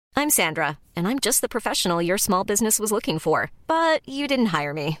I'm Sandra, and I'm just the professional your small business was looking for. But you didn't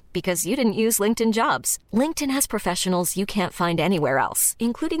hire me because you didn't use LinkedIn Jobs. LinkedIn has professionals you can't find anywhere else,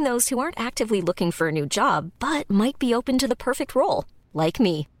 including those who aren't actively looking for a new job, but might be open to the perfect role, like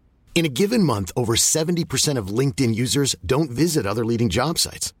me. In a given month, over 70% of LinkedIn users don't visit other leading job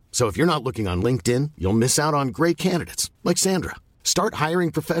sites. So if you're not looking on LinkedIn, you'll miss out on great candidates like Sandra. Start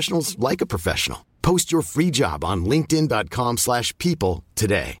hiring professionals like a professional. Post your free job on linkedin.com/people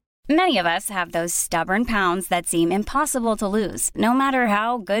today. Many of us have those stubborn pounds that seem impossible to lose, no matter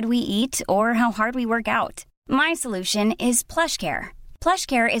how good we eat or how hard we work out. My solution is PlushCare.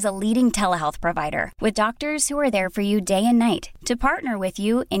 PlushCare is a leading telehealth provider with doctors who are there for you day and night to partner with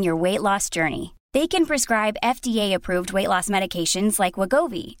you in your weight loss journey. They can prescribe FDA-approved weight loss medications like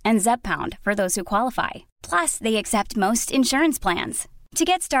Wegovy and Zepbound for those who qualify. Plus, they accept most insurance plans. To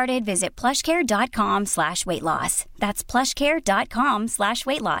get started, visit plushcare.com/weightloss. That's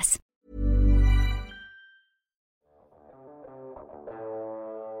plushcare.com/weightloss.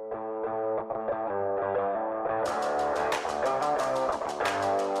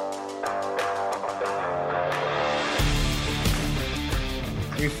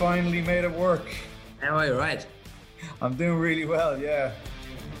 We finally made it work. How are you? Right? I'm doing really well, yeah.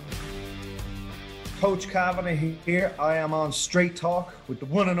 Coach Kavanagh here. I am on Straight Talk with the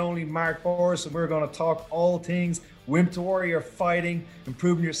one and only Mark Boris, and we're going to talk all things Wimp to Warrior fighting,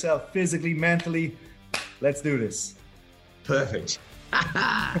 improving yourself physically, mentally. Let's do this. Perfect.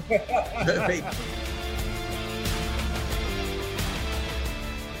 Perfect.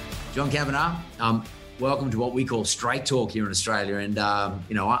 John Kavanagh, welcome to what we call Straight Talk here in Australia. And, I'm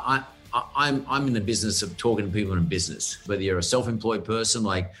in the business of talking to people in business, whether you're a self-employed person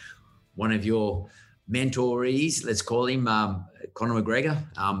like one of your mentorees, let's call him Conor McGregor.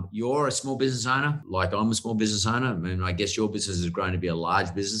 You're a small business owner, like I'm a small business owner. I mean, I guess your business has grown to be a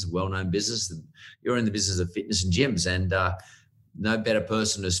large business, a well-known business. You're in the business of fitness and gyms, and no better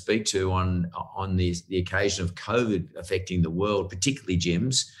person to speak to on the occasion of COVID affecting the world, particularly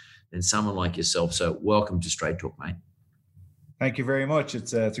gyms, than someone like yourself. So welcome to Straight Talk, mate. Thank you very much.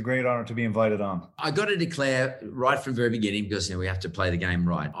 It's a great honor to be invited on. I got to declare right from the very beginning, because we have to play the game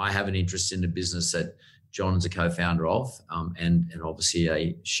right. I have an interest in the business that John's a co-founder of, and obviously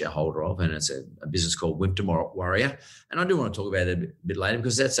a shareholder of, and it's a business called Wimp to Warrior. And I do want to talk about it a bit later,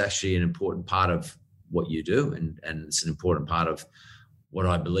 because that's actually an important part of what you do, and it's an important part of what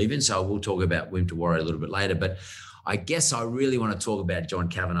I believe in. So we'll talk about Wimp to Warrior a little bit later. But I guess I really want to talk about John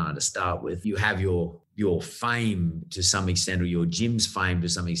Kavanagh to start with. You have your fame to some extent, or your gym's fame to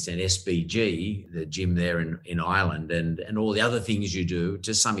some extent, SBG, the gym there in Ireland, and all the other things you do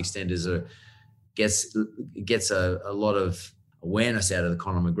to some extent gets a lot of awareness out of the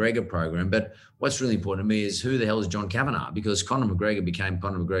Conor McGregor program. But what's really important to me is, who the hell is John Kavanagh? Because Conor McGregor became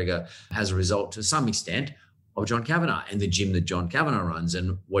Conor McGregor as a result, to some extent, of John Kavanagh and the gym that John Kavanagh runs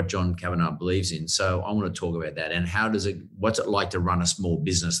and what John Kavanagh believes in. So I want to talk about that, and what's it like to run a small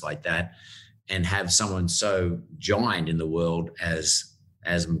business like that and have someone so giant in the world as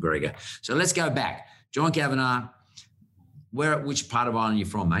McGregor. So let's go back. John Kavanagh, which part of Ireland are you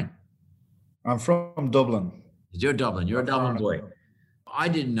from, mate? I'm from Dublin. You're Dublin. You're a Dublin boy. I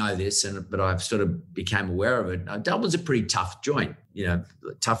didn't know this, but I've sort of became aware of it. Dublin's a pretty tough joint.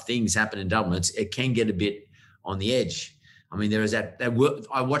 Tough things happen in Dublin. It can get a bit on the edge. I mean, there is that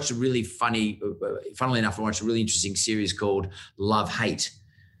I watched a really funnily enough, I watched a really interesting series called Love Hate,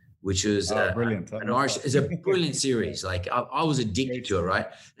 which was brilliant. An Irish. It's a brilliant series. Like I was addicted to it, right?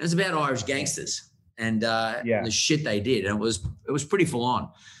 And it's about Irish gangsters and the shit they did, and it was pretty full on.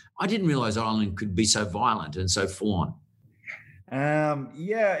 I didn't realize Ireland could be so violent and so full on. That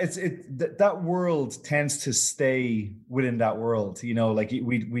world tends to stay within that world. Like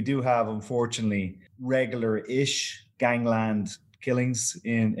we do have, unfortunately, regular-ish gangland killings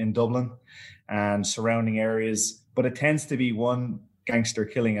in Dublin and surrounding areas, but it tends to be one gangster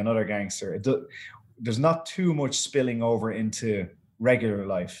killing another gangster. There's not too much spilling over into regular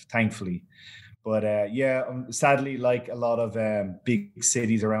life, thankfully. But sadly, like a lot of big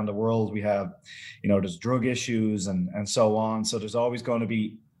cities around the world, we have, there's drug issues and so on. So there's always going to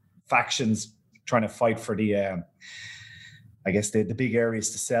be factions trying to fight for the big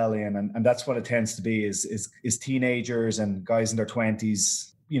areas to sell in. And that's what it tends to be is teenagers and guys in their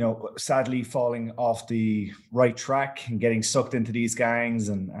 20s, sadly falling off the right track and getting sucked into these gangs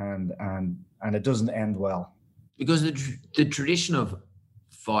and it doesn't end well. Because the tradition of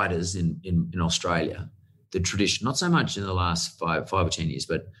fighters in Australia, the tradition, not so much in the last five or 10 years,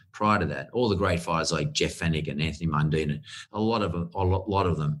 but prior to that, all the great fighters like Jeff Fennick and Anthony Mundine, a lot of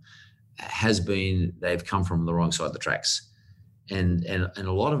them they've come from the wrong side of the tracks. and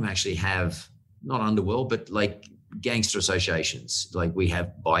a lot of them actually have not underworld, but like gangster associations. Like we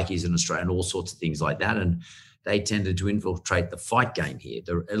have bikies in Australia and all sorts of things like that. And they tended to infiltrate the fight game here,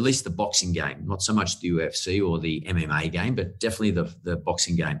 at least the boxing game, not so much the UFC or the MMA game, but definitely the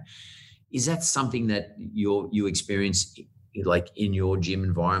boxing game. Is that something that you experience like in your gym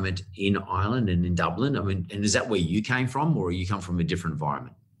environment in Ireland and in Dublin? I mean, and is that where you came from, or you come from a different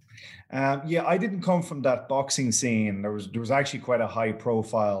environment? Yeah, I didn't come from that boxing scene. There was actually quite a high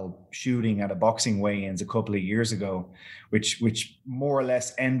profile shooting at a boxing weigh-ins a couple of years ago, which more or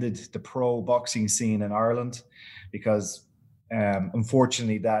less ended the pro boxing scene in Ireland, because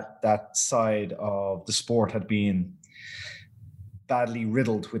unfortunately that side of the sport had been badly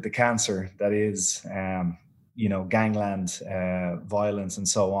riddled with the cancer that is gangland violence and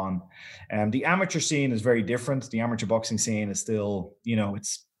so on. The amateur scene is very different. The amateur boxing scene is still,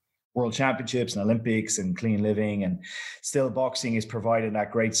 it's world championships and Olympics and clean living, and still boxing is providing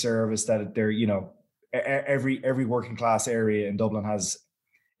that great service that they're, every working class area in Dublin has,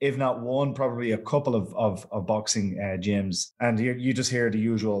 if not one, probably a couple of boxing gyms. And you just hear the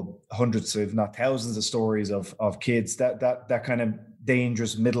usual hundreds, if not thousands of stories of kids that kind of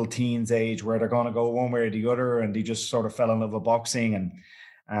dangerous middle teens age where they're going to go one way or the other, and they just sort of fell in love with boxing and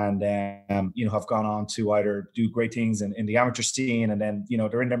have gone on to either do great things in the amateur scene, and then,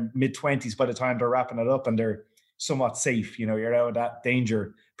 they're in their mid-20s by the time they're wrapping it up, and they're somewhat safe. You're out of that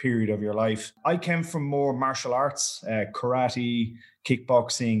danger period of your life. I came from more martial arts, karate,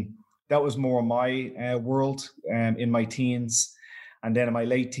 kickboxing. That was more my world in my teens. And then in my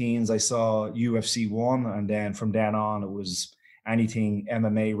late teens, I saw UFC 1. And then from then on, it was anything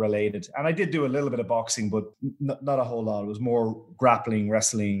MMA related. And I did do a little bit of boxing, but not a whole lot. It was more grappling,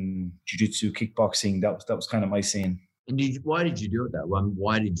 wrestling, jiu-jitsu, kickboxing. That was kind of my scene. And why did you do it that way?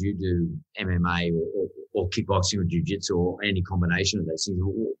 Why did you do MMA or kickboxing or jiu-jitsu or any combination of those things?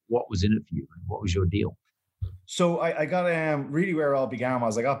 What was in it for you? What was your deal? So I got really where it all began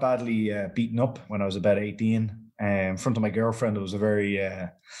was I got badly beaten up when I was about 18 in front of my girlfriend. It was a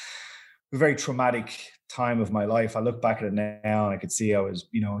very traumatic time of my life. I look back at it now and I could see I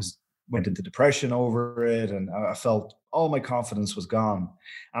went into depression over it, and I felt all my confidence was gone.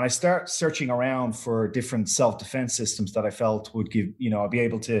 And I start searching around for different self-defense systems that I felt would give, I'd be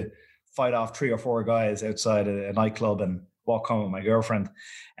able to fight off 3 or 4 guys outside a nightclub and walk home with my girlfriend.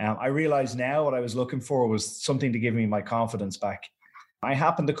 I realized now what I was looking for was something to give me my confidence back. I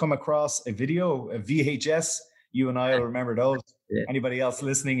happened to come across a video, a VHS. You and I will remember those. Yeah. Anybody else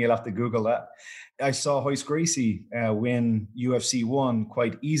listening, you'll have to Google that. I saw Hoist Gracie win UFC 1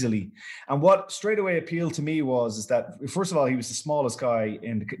 quite easily. And what straight away appealed to me is that, first of all, he was the smallest guy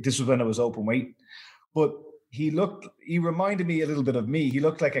this was when it was open weight, but he reminded me a little bit of me. He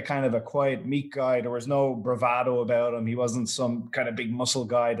looked like a kind of a quiet, meek guy. There was no bravado about him. He wasn't some kind of big muscle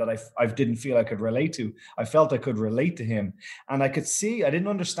guy that I didn't feel I could relate to. I felt I could relate to him. And I could see, I didn't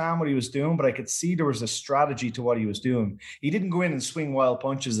understand what he was doing, but I could see there was a strategy to what he was doing. He didn't go in and swing wild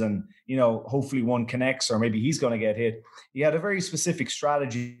punches and, hopefully one connects or maybe he's going to get hit. He had a very specific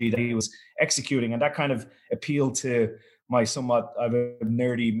strategy that he was executing, and that kind of appealed to my somewhat of a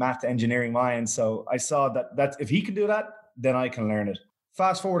nerdy math engineering mind. So I saw that if he can do that, then I can learn it.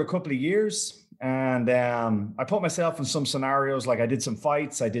 Fast forward a couple of years, and I put myself in some scenarios. Like I did some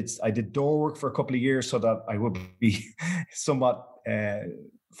fights. I did door work for a couple of years so that I would be somewhat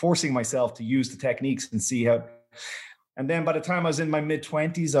forcing myself to use the techniques and see how. And then by the time I was in my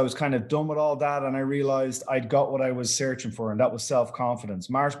mid-20s, I was kind of done with all that. And I realized I'd got what I was searching for, and that was self-confidence.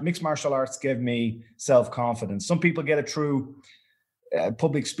 Mixed martial arts gave me self-confidence. Some people get it through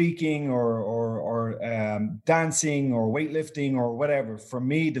public speaking or dancing or weightlifting or whatever. For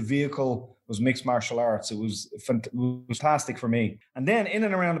me, the vehicle was mixed martial arts. It was fantastic for me. And then in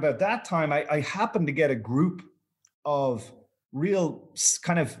and around about that time, I happened to get a group of real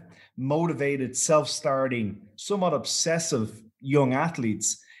kind of motivated, self-starting, somewhat obsessive young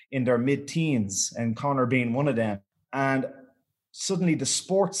athletes in their mid-teens, and Conor being one of them. And suddenly the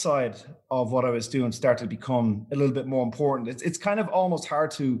sports side of what I was doing started to become a little bit more important. It's kind of almost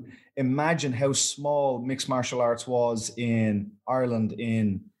hard to imagine how small mixed martial arts was in Ireland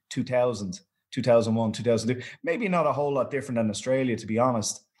in 2000, 2001, 2002. Maybe not a whole lot different than Australia, to be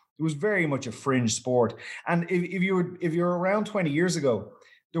honest. It was very much a fringe sport. And if you're around 20 years ago,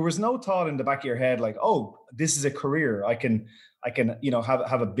 there was no thought in the back of your head like, oh, this is a career. I can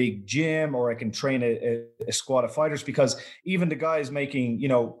have a big gym, or I can train a squad of fighters, because even the guys making,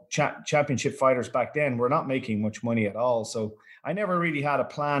 championship fighters back then were not making much money at all. So I never really had a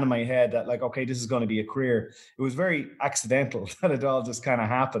plan in my head that like, okay, this is going to be a career. It was very accidental that it all just kind of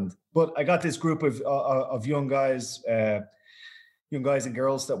happened. But I got this group of young guys, young guys and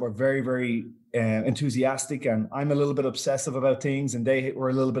girls that were very, very enthusiastic, and I'm a little bit obsessive about things, and they were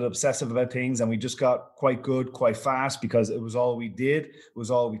a little bit obsessive about things, and we just got quite good quite fast because it was all we did, it was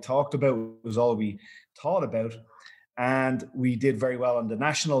all we talked about, it was all we thought about. And we did very well on the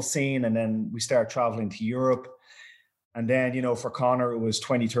national scene, and then we started traveling to Europe. And then, you know, for Conor, it was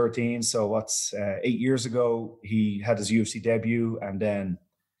 2013. So what's 8 years ago, he had his UFC debut, and then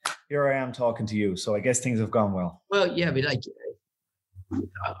here I am talking to you. So I guess things have gone well. Well, yeah, but like,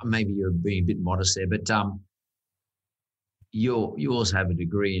 maybe you're being a bit modest there, but you also have a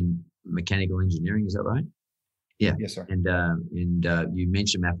degree in mechanical engineering, is that right? Yeah. Yes, sir. And you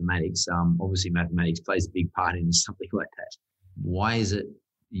mentioned mathematics. Obviously, mathematics plays a big part in something like that. Why is it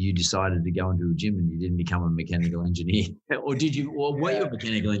you decided to go into a gym and you didn't become a mechanical engineer, or did you? Or were you a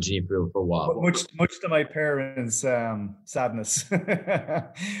mechanical engineer for a while? Much to my parents' sadness.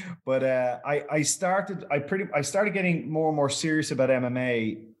 But I started getting more and more serious about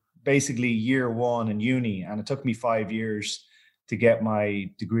MMA basically year one in uni, and it took me 5 years to get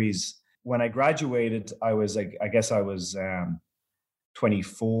my degrees. When I graduated, I was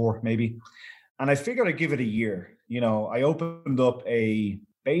 24 maybe, and I figured I'd give it a year. You know, I opened up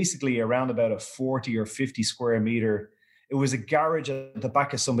basically around about a 40 or 50 square meter. It was a garage at the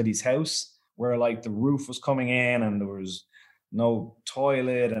back of somebody's house where like the roof was coming in and there was no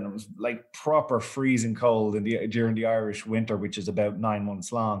toilet, and it was like proper freezing cold during the Irish winter, which is about 9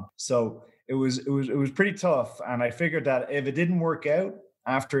 months long. So it was pretty tough. And I figured that if it didn't work out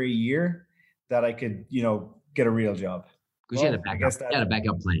after a year, that I could, you know, get a real job. Because you had a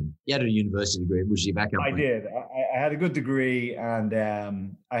backup plan. You had a university degree. Was your backup plan? I did. I had a good degree, and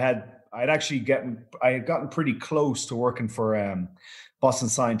I had gotten pretty close to working for Boston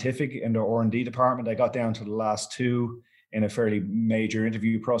Scientific in their R&D department. I got down to the last two in a fairly major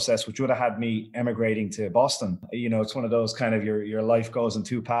interview process, which would have had me emigrating to Boston. You know, it's one of those kind of your life goes in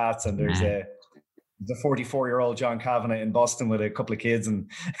two paths, and there's the 44-year-old John Kavanagh in Boston with a couple of kids and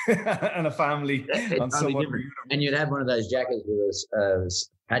and a family. And you'd have one of those jackets with a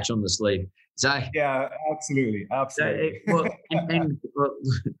patch on the sleeve. So yeah, absolutely. I find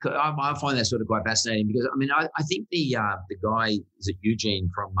that sort of quite fascinating because I mean I think the guy is it Eugene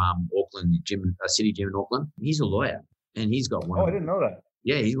from Auckland City Gym in Auckland. He's a lawyer and he's got one. Oh, I didn't know that.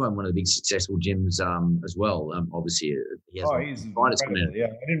 Yeah, he's got one of the big successful gyms as well. Obviously, he has. He's incredible. Yeah,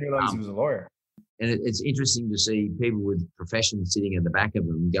 I didn't realize he was a lawyer. And it's interesting to see people with professions sitting at the back of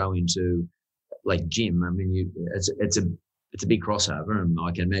them go into like gym. I mean, it's a big crossover, and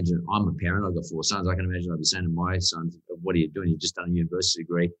I can imagine. I'm a parent. I've got 4 sons. I can imagine I'd be saying to my sons, "What are you doing? You've just done a university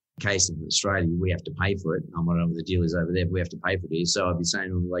degree. In case of Australia, we have to pay for it. I don't know what the deal is over there, but we have to pay for it. So I'd be saying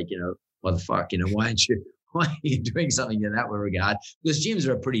to them, like, you know, what the fuck, you know, why are you doing something in that regard? Because gyms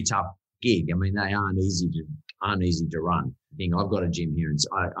are a pretty tough gig. I mean, they aren't easy to run. I've got a gym here, and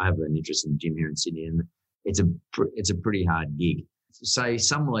I have an interest in the gym here in Sydney, and it's a pretty hard gig. Say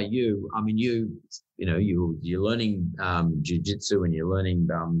someone like you, I mean, you're learning jiu-jitsu and you're learning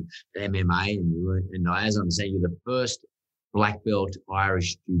MMA, and as I'm saying, you're the first black belt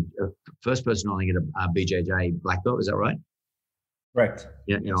Irish, first person to get a BJJ black belt. Is that right? Right.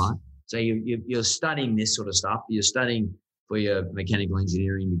 Yeah. You know, so you're studying this sort of stuff. You're studying for your mechanical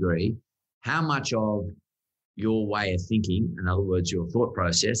engineering degree. How much of your way of thinking, in other words, your thought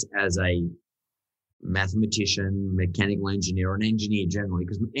process as a mathematician, mechanical engineer, or an engineer generally,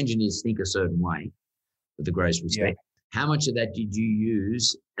 because engineers think a certain way, with the greatest respect. Yeah. How much of that did you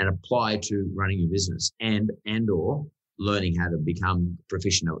use and apply to running your business and or learning how to become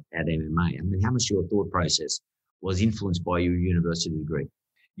proficient at MMA? I mean, how much of your thought process was influenced by your university degree?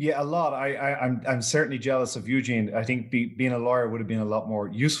 Yeah, a lot. I'm certainly jealous of Eugene. I think being a lawyer would have been a lot more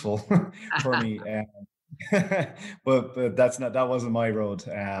useful for me. But that wasn't my road.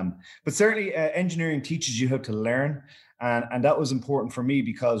 But certainly engineering teaches you how to learn. And that was important for me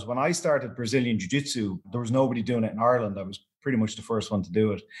because when I started Brazilian Jiu-Jitsu, there was nobody doing it in Ireland. I was pretty much the first one to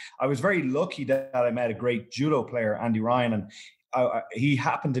do it. I was very lucky that I met a great judo player, Andy Ryan, and he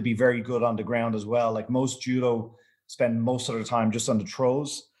happened to be very good on the ground as well. Like most judo spend most of the time just on the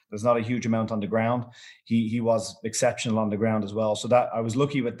throws. There's not a huge amount on the ground. He was exceptional on the ground as well. So that I was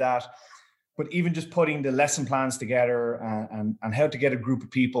lucky with that. But even just putting the lesson plans together and how to get a group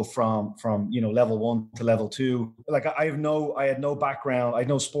of people from level 1 to level 2. Like I had no background. I had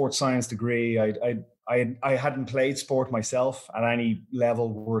no sports science degree. I hadn't played sport myself at any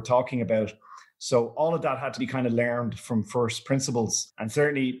level we're talking about. So all of that had to be kind of learned from first principles. And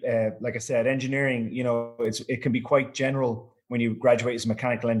certainly, like I said, engineering, it can be quite general when you graduate as a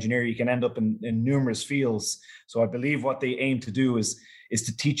mechanical engineer, you can end up in numerous fields. So I believe what they aim to do is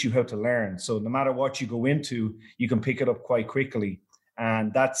to teach you how to learn. So no matter what you go into, you can pick it up quite quickly.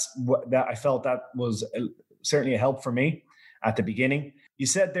 And that's what that I felt that was certainly a help for me at the beginning. You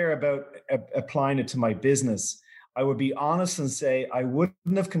said there about applying it to my business. I would be honest and say I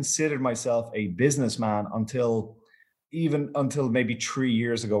wouldn't have considered myself a businessman until maybe 3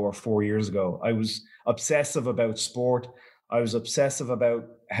 years ago or 4 years ago. I was obsessive about sport. I was obsessive about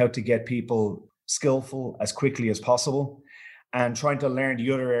how to get people skillful as quickly as possible and trying to learn the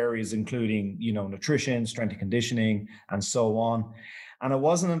other areas, including, nutrition, strength and conditioning, and so on. And it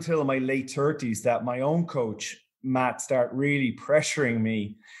wasn't until my late 30s that my own coach, Matt, started really pressuring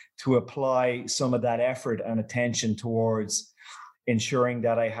me to apply some of that effort and attention towards ensuring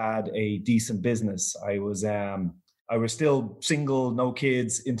that I had a decent business. I was still single, no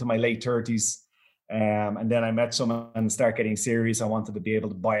kids, into my late 30s. And then I met someone and started getting serious. I wanted to be able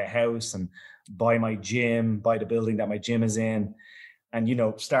to buy a house and buy my gym, buy the building that my gym is in, and,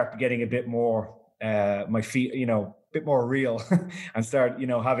 start getting a bit more, my feet, a bit more real and start,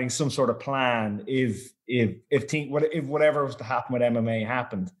 having some sort of plan if whatever was to happen with MMA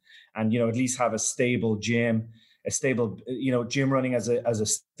happened, and, at least have a stable gym, gym running as a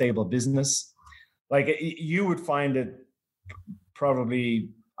stable business. Like you would find it probably,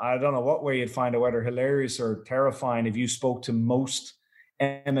 I don't know what way you'd find it, whether hilarious or terrifying, if you spoke to most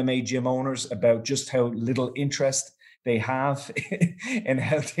MMA gym owners about just how little interest they have in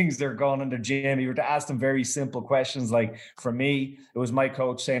how things are going in their gym. You were to ask them very simple questions. Like for me, it was my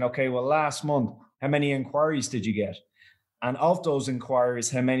coach saying, okay, well, last month, how many inquiries did you get? And of those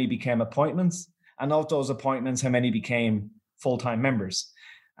inquiries, how many became appointments? And of those appointments, how many became full-time members?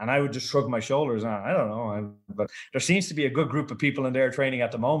 And I would just shrug my shoulders. I don't know, but there seems to be a good group of people in there training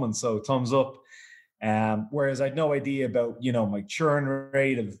at the moment. So thumbs up. Whereas I had no idea about, my churn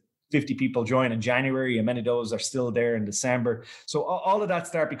rate of 50 people join in January, and many of those are still there in December. So all of that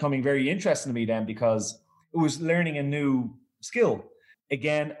started becoming very interesting to me then, because it was learning a new skill.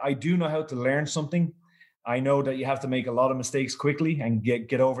 Again, I do know how to learn something. I know that you have to make a lot of mistakes quickly and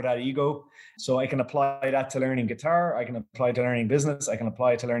get over that ego. So I can apply that to learning guitar. I can apply it to learning business. I can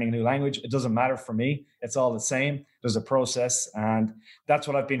apply it to learning a new language. It doesn't matter for me. It's all the same. There's a process. And that's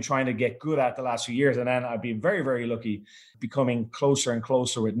what I've been trying to get good at the last few years. And then I've been very, very lucky becoming closer and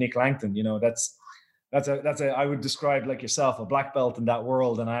closer with Nick Langton. That's I would describe, like yourself, a black belt in that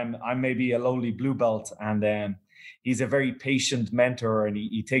world. And I'm maybe a lowly blue belt. And he's a very patient mentor, and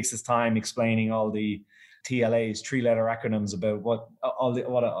he takes his time explaining all the TLAs, 3-letter acronyms, about what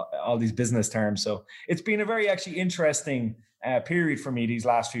all these business terms. So it's been a very actually interesting period for me these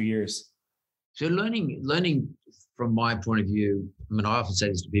last few years. So learning from my point of view, I often say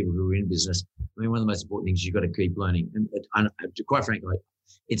this to people who are in business. One of the most important things is you've got to keep learning. And quite frankly,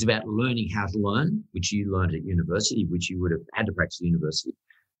 it's about learning how to learn, which you learned at university, which you would have had to practice at university.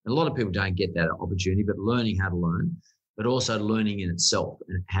 And a lot of people don't get that opportunity, but learning how to learn, but also learning in itself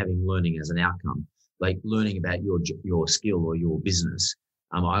and having learning as an outcome. Like learning about your skill or your business.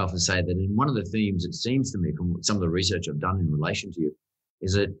 I often say that in one of the themes, it seems to me from some of the research I've done in relation to you,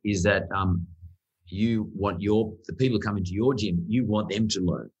 is that you want the people who come into your gym, you want them to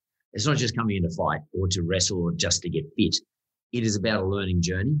learn. It's not just coming in to fight or to wrestle or just to get fit. It is about a learning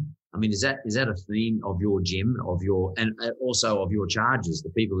journey. Is that a theme of your gym, and also of your charges,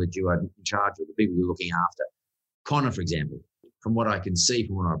 the people that you are in charge of, the people you're looking after? Conor, for example. From what I can see,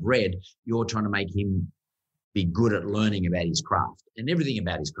 from what I've read, you're trying to make him be good at learning about his craft and everything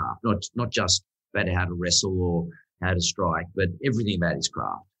about his craft, not just about how to wrestle or how to strike, but everything about his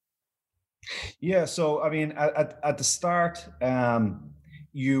craft. Yeah. So, at the start,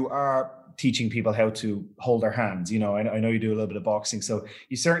 you are teaching people how to hold their hands. I know you do a little bit of boxing, so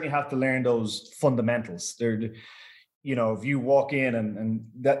you certainly have to learn those fundamentals. If you walk in and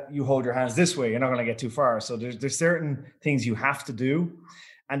that you hold your hands this way, you're not going to get too far. So there's certain things you have to do.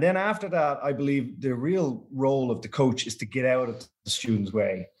 And then after that, I believe the real role of the coach is to get out of the student's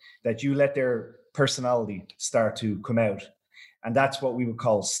way, that you let their personality start to come out. And that's what we would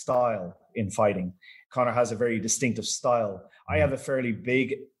call style in fighting. Conor has a very distinctive style. I have a fairly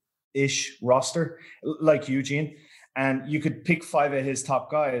big-ish roster, like Eugene. And you could pick 5 of his top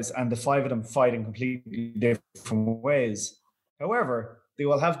guys, and the 5 of them fight in completely different ways. However, they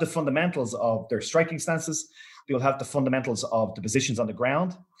will have the fundamentals of their striking stances. They will have the fundamentals of the positions on the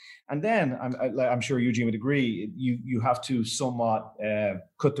ground. And then I'm sure Eugene would agree, you have to somewhat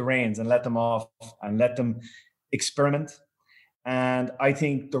cut the reins and let them off and let them experiment. And I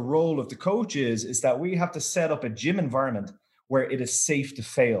think the role of the coach is that we have to set up a gym environment where it is safe to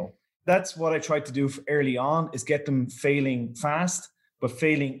fail. That's what I tried to do early on, is get them failing fast, but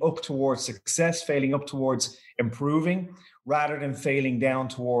failing up towards success, failing up towards improving, rather than failing down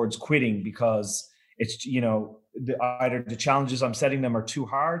towards quitting because it's, either the challenges I'm setting them are too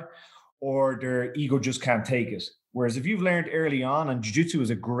hard or their ego just can't take it. Whereas if you've learned early on, and jiu-jitsu is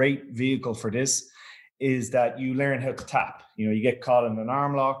a great vehicle for this, is that you learn how to tap. You get caught in an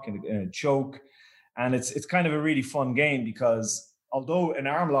arm lock and a choke, and it's kind of a really fun game because although an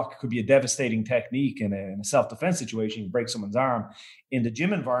arm lock could be a devastating technique in a self-defense situation, you break someone's arm, in the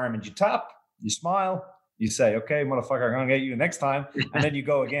gym environment, you tap, you smile, you say, okay, motherfucker, I'm going to get you next time. And then you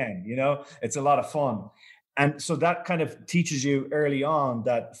go again, it's a lot of fun. And so that kind of teaches you early on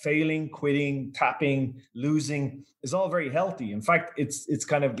that failing, quitting, tapping, losing is all very healthy. In fact, it's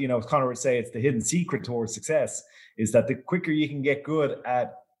kind of, Conor would say it's the hidden secret towards success, is that the quicker you can get good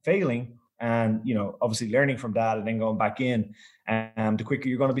at failing and, obviously learning from that and then going back in, and the quicker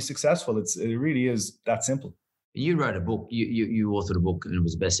you're going to be successful. It really is that simple. You wrote a book, you authored a book, and it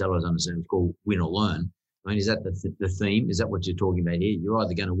was a bestseller, as I understand. It's called Win or Learn. I mean, is that the theme? Is that what you're talking about here? You're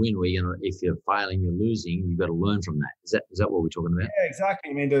either going to win or if you're failing, you're losing. You've got to learn from that. Is that what we're talking about? Yeah, exactly.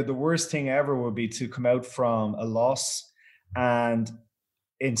 I mean, the worst thing ever would be to come out from a loss and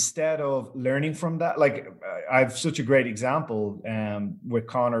instead of learning from that, like I have such a great example with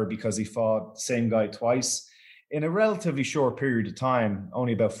Conor, because he fought the same guy twice in a relatively short period of time,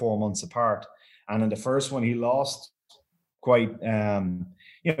 only about 4 months apart. And in the first one, he lost quite,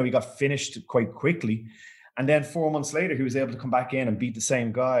 he got finished quite quickly. And then 4 months later, he was able to come back in and beat the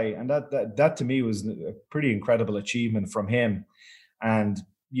same guy. And that to me was a pretty incredible achievement from him. And,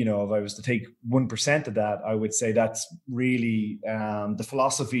 if I was to take 1% of that, I would say that's really the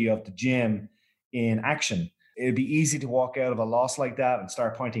philosophy of the gym in action. It'd be easy to walk out of a loss like that and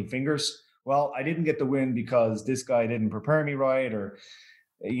start pointing fingers. Well, I didn't get the win because this guy didn't prepare me right, or,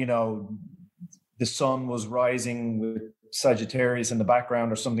 the sun was rising with Sagittarius in the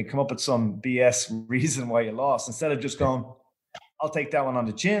background or something. Come up with some BS reason why you lost, instead of just going, I'll take that one on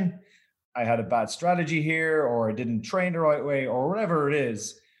the chin. I had a bad strategy here, or I didn't train the right way, or whatever it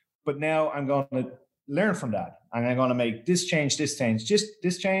is. But now I'm going to learn from that. And I'm going to make this change.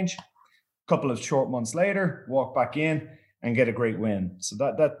 A couple of short months later, walk back in and get a great win. So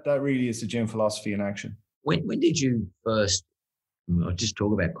that really is the gym philosophy in action. When did you first, I'll just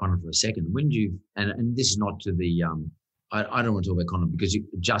talk about Conor for a second. When did you, and this is not to the, I don't want to talk about Conor because you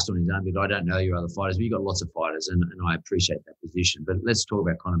just on his own, because I don't know your other fighters, but you've got lots of fighters and I appreciate that position. But let's talk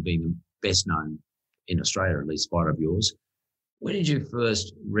about Conor being the best known in Australia, at least fighter of yours. When did you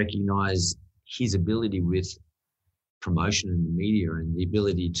first recognise his ability with promotion in the media and the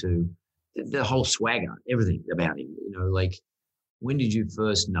ability to, the whole swagger, everything about him, when did you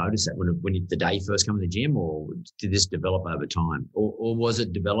first notice that? When the day you first come to the gym, or did this develop over time? Or was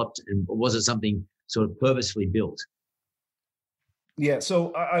it developed, and was it something sort of purposefully built? Yeah,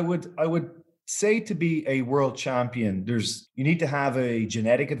 so I would say to be a world champion, you need to have a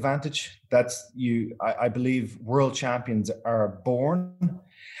genetic advantage. I believe world champions are born,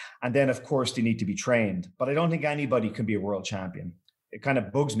 and then of course they need to be trained. But I don't think anybody can be a world champion. It kind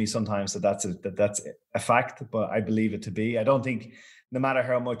of bugs me sometimes that that's a fact, but I believe it to be. I don't think no matter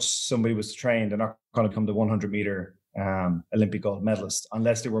how much somebody was trained, they're not going to become the 100 meter Olympic gold medalist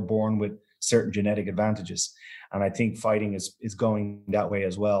unless they were born with certain genetic advantages. And I think fighting is going that way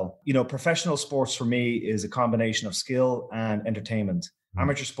as well. Professional sports for me is a combination of skill and entertainment.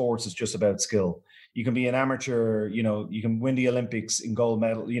 Amateur sports is just about skill. You can be an amateur, you can win the Olympics in gold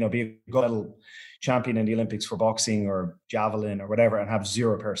medal, be a gold medal champion in the Olympics for boxing or javelin or whatever, and have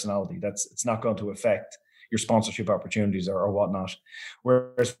zero personality. It's not going to affect your sponsorship opportunities or whatnot.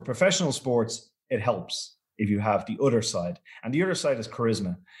 Whereas for professional sports, it helps if you have the other side. And the other side is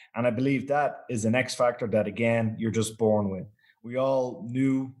charisma. And I believe that is an X factor that, again, you're just born with. We all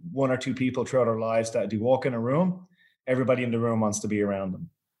knew one or two people throughout our lives that if you walk in a room, everybody in the room wants to be around them.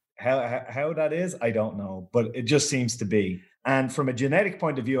 How that is, I don't know, but it just seems to be. And from a genetic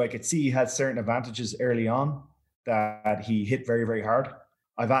point of view, I could see he had certain advantages early on that he hit very, very hard.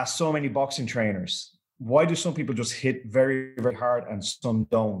 I've asked so many boxing trainers, why do some people just hit very, very hard and some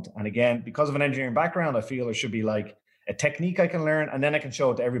don't? And again, because of an engineering background, I feel there should be like a technique I can learn and then I can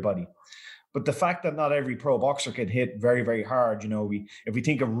show it to everybody. But the fact that not every pro boxer can hit very, very hard, if we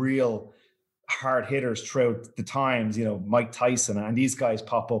think of real hard hitters throughout the times, Mike Tyson and these guys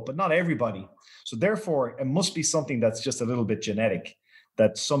pop up, but not everybody. So therefore, it must be something that's just a little bit genetic,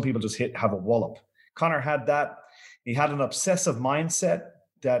 that some people just have a wallop. Conor had that. He had an obsessive mindset,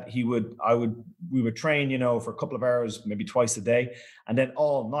 that we would train, for a couple of hours, maybe twice a day. And then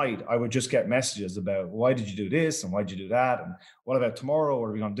all night I would just get messages about, why did you do this? And why did you do that? And what about tomorrow? What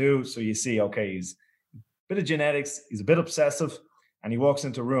are we going to do? So you see, okay, he's a bit of genetics. He's a bit obsessive, and he walks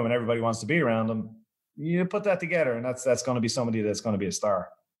into a room and everybody wants to be around him. You put that together, and that's going to be somebody that's going to be a star.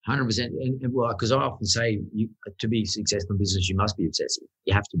 100%. And well, because I often say, to be successful in business, you must be obsessive.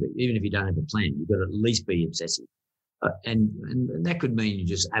 You have to be. Even if you don't have a plan, you've got to at least be obsessive. And that could mean you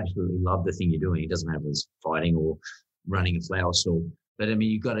just absolutely love the thing you're doing. It doesn't have as fighting or running a flower store. But I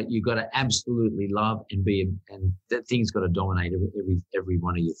mean, you've got to absolutely love and that thing's got to dominate every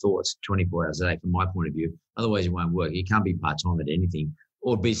one of your thoughts 24 hours a day, from my point of view. Otherwise, it won't work. You can't be part-time at anything,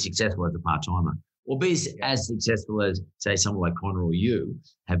 or be successful as a part-timer, or be as successful as, say, someone like Conor or you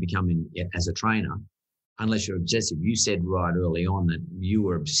have become as a trainer, unless you're obsessive. You said right early on that you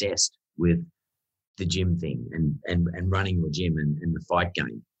were obsessed with the gym thing and running your gym and the fight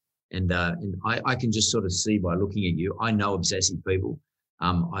game. And I can just sort of see by looking at you, I know obsessive people.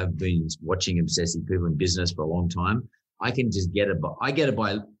 I've been watching obsessive people in business for a long time. I can just get it. I get it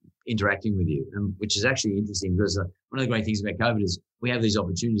by interacting with you, which is actually interesting, because one of the great things about COVID is we have these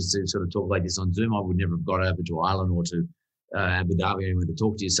opportunities to sort of talk like this on Zoom. I would never have got over to Ireland or to Abu Dhabi anywhere to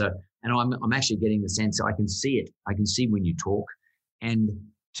talk to you. So, and I'm actually getting the sense, I can see it. I can see when you talk. And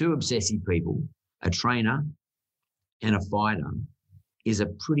two obsessive people, a trainer and a fighter, is a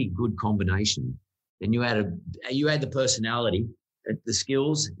pretty good combination. Then you add the personality, the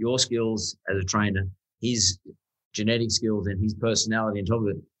skills, your skills as a trainer, his genetic skills and his personality on top of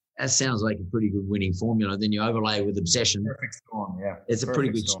it. That sounds like a pretty good winning formula. Then you overlay with obsession. Perfect storm, yeah. It's a pretty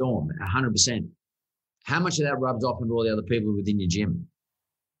good storm, 100%. How much of that rubs off onto all the other people within your gym?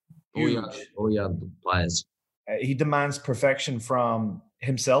 All your other players. He demands perfection from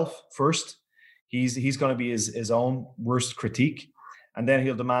himself first. He's going to be his own worst critique, and then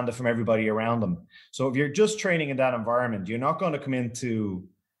he'll demand it from everybody around him. So if you're just training in that environment, you're not going to come into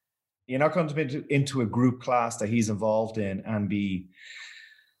a group class that he's involved in and be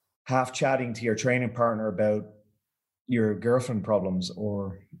half chatting to your training partner about your girlfriend problems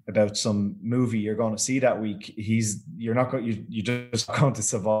or about some movie you're going to see that week. You're just going to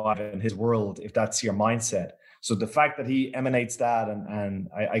survive in his world if that's your mindset. So the fact that he emanates that, and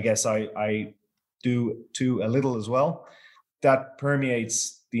I guess I do too a little as well, that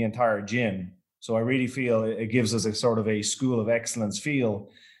permeates the entire gym. So I really feel it gives us a sort of a school of excellence feel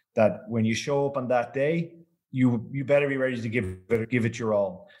that when you show up on that day, you better be ready to give it your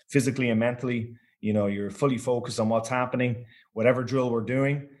all, physically and mentally. You're fully focused on what's happening, whatever drill we're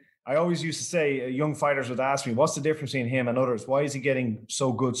doing. I always used to say, young fighters would ask me, what's the difference between him and others? Why is he getting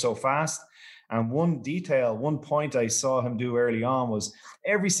so good so fast? And one point I saw him do early on was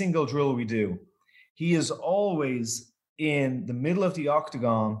every single drill we do, he is always in the middle of the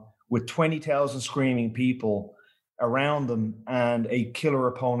octagon with 20,000 screaming people around them and a killer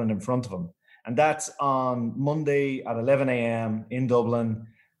opponent in front of him. And that's on Monday at 11 a.m. in Dublin,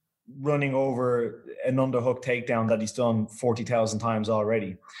 running over an underhook takedown that he's done 40,000 times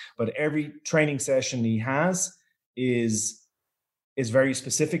already. But every training session he has is very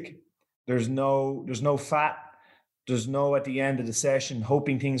specific. There's no fat. There's no at the end of the session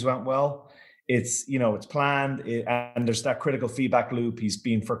hoping things went well. It's planned, and there's that critical feedback loop. He's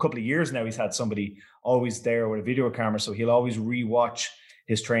been for a couple of years now. He's had somebody always there with a video camera, so he'll always rewatch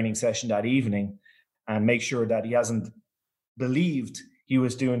his training session that evening and make sure that he hasn't believed he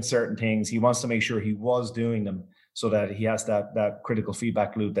was doing certain things. He wants to make sure he was doing them, so that he has that critical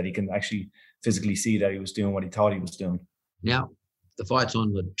feedback loop that he can actually physically see that he was doing what he thought he was doing. Now, the fight's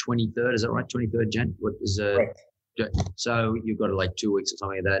on the 23rd, is that right? 23rd Jan? What is right. So you've got like 2 weeks or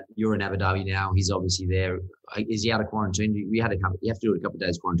something like that. You're in Abu Dhabi now. He's obviously there. Is he out of quarantine? You have to do a couple of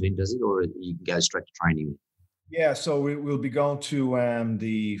days quarantine, does it? Or you can go straight to training? Yeah, so we'll be going to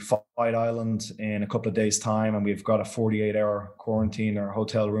the Fight Island in a couple of days' time, and we've got a 48-hour quarantine in our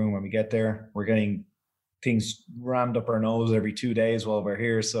hotel room when we get there. We're getting things rammed up our nose every 2 days while we're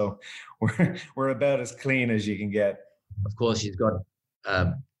here, so we're about as clean as you can get. Of course, he's got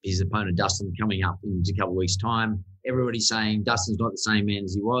his opponent Dustin coming up in a couple of weeks' time. Everybody's saying Dustin's not the same man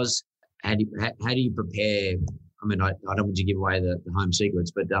as he was. How do you prepare? I mean, I don't want you to give away the home secrets,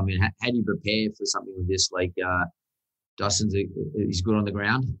 but I mean, how do you prepare for something like this? Like Dustin's he's good on the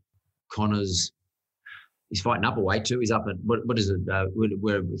ground. Conor's he's fighting up a weight too. He's up at what is it?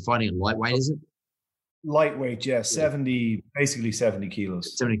 We're fighting at lightweight, is it? Lightweight, yeah, 70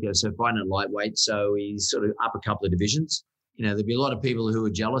 kilos. 70 kilos. So fighting at lightweight. So he's sort of up a couple of divisions there'd be a lot of people who are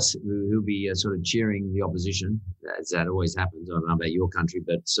jealous, who'll be sort of cheering the opposition, as that always happens. I don't know about your country,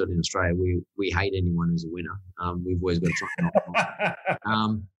 but certainly in Australia, we hate anyone who's a winner. We've always got to try and knock them off.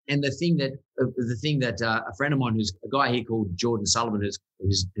 And the thing that a friend of mine, who's a guy here called Jordan Sullivan,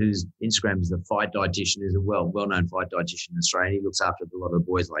 whose Instagram is the fight dietitian, is a well-known fight dietitian in Australia. He looks after a lot of the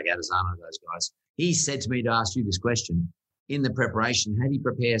boys like Adesanya, those guys. He said to me to ask you this question in the preparation: how do you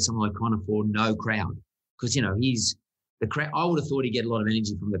prepare someone like Conor for no crowd? Because he's the crowd. I would have thought he'd get a lot of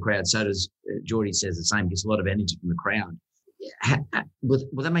energy from the crowd. So does Geordie says the same. Gets a lot of energy from the crowd.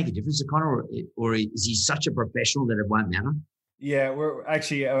 Will that make a difference to Conor, or is he such a professional that it won't matter? Yeah, we're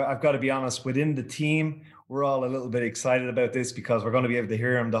actually, I've got to be honest, within the team, we're all a little bit excited about this because we're going to be able to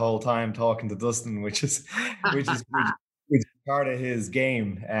hear him the whole time talking to Dustin, which is part of his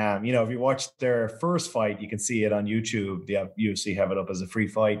game. If you watch their first fight, you can see it on YouTube. The UFC have it up as a free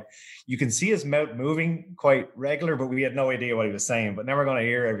fight. You can see his mouth moving quite regular, but we had no idea what he was saying, but now we're going to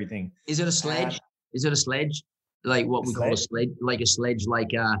hear everything. Is it a sledge? Is it a sledge? Like what we call a sledge,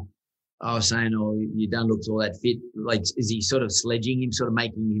 you don't look all that fit. Like, is he sort of sledging him, sort of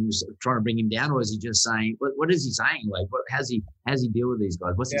making him, trying to bring him down, or is he just saying, what is he saying? Like, how's he deal with these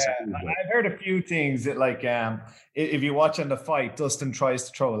guys? What's he saying? I've heard a few things that, like, if you watch on the fight, Dustin tries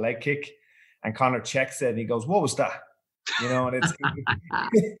to throw a leg kick and Conor checks it and he goes, what was that? And it's,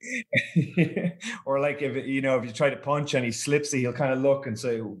 or like if you try to punch and he slips it, he'll kind of look and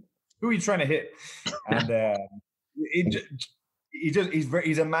say, who are you trying to hit? And,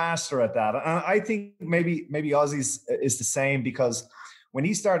 he's a master at that. And I think maybe Aussies is the same, because when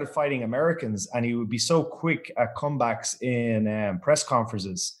he started fighting Americans and he would be so quick at comebacks in press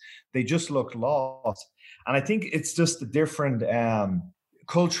conferences, they just looked lost. And I think it's just a different,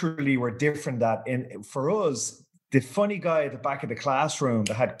 culturally we're different, that for us, the funny guy at the back of the classroom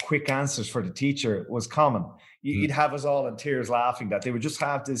that had quick answers for the teacher was common. You'd have us all in tears laughing that they would just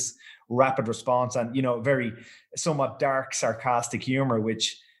have this rapid response and, very somewhat dark, sarcastic humor,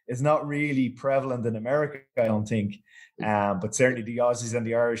 which is not really prevalent in America, I don't think. But certainly the Aussies and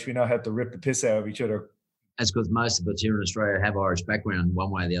the Irish, we know how to rip the piss out of each other. That's because most of us here in Australia have Irish background one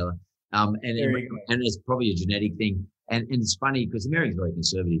way or the other. And it's probably a genetic thing. And it's funny because Americans are very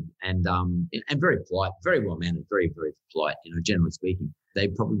conservative and very polite, very well-mannered, very, very polite, generally speaking. They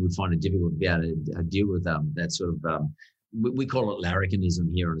probably would find it difficult to be able to deal with that sort of, we call it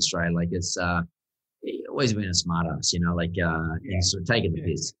larrikinism here in Australia. Like it's always been a smart ass, and sort of taking the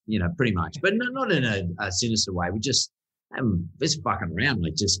piss, pretty much. But not in a sinister way. We just just fucking around,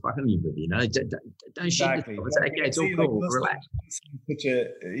 like just fucking you with, don't exactly. Shit. It's okay, it's all cool, relax.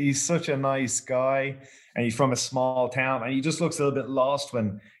 He's such a nice guy, and he's from a small town, and he just looks a little bit lost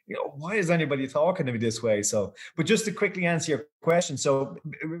when, why is anybody talking to me this way? So, but just to quickly answer your question, so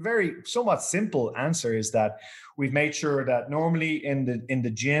a very somewhat simple answer is that we've made sure that normally in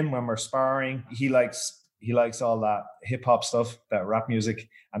the gym when we're sparring, he likes all that hip hop stuff, that rap music,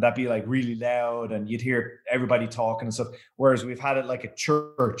 and that'd be like really loud and you'd hear everybody talking and stuff. Whereas we've had it like a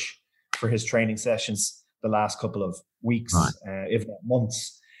church for his training sessions the last couple of weeks, right. If not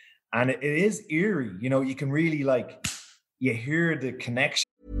months. And it is eerie, you can really you hear the connection.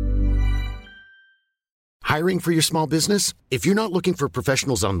 Hiring for your small business? If you're not looking for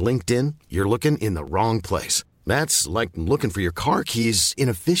professionals on LinkedIn, you're looking in the wrong place. That's like looking for your car keys in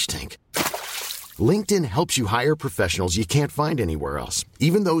a fish tank. LinkedIn helps you hire professionals you can't find anywhere else,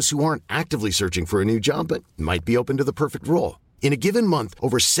 even those who aren't actively searching for a new job but might be open to the perfect role. In a given month,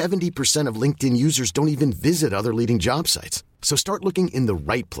 over 70% of LinkedIn users don't even visit other leading job sites. So start looking in the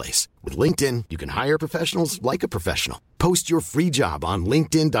right place. With LinkedIn, you can hire professionals like a professional. Post your free job on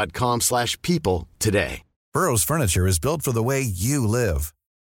linkedin.com/people today. Burrow's furniture is built for the way you live.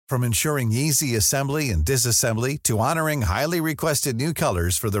 From ensuring easy assembly and disassembly to honoring highly requested new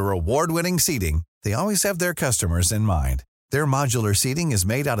colors for their award-winning seating, they always have their customers in mind. Their modular seating is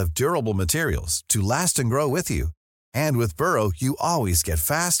made out of durable materials to last and grow with you. And with Burrow, you always get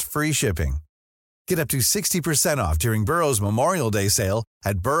fast, free shipping. Get up to 60% off during Burrow's Memorial Day sale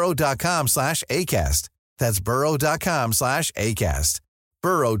at burrow.com/ACAST. That's burrow.com/ACAST.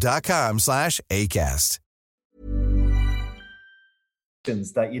 burrow.com/ACAST.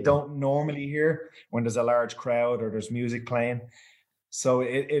 That you don't normally hear when there's a large crowd or there's music playing. So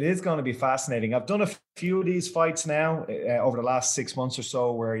it is going to be fascinating. I've done a few of these fights now over the last 6 months or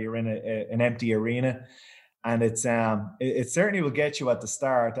so where you're in an empty arena, and it certainly will get you at the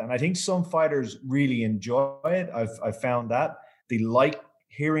start. And I think some fighters really enjoy it. I've found that they like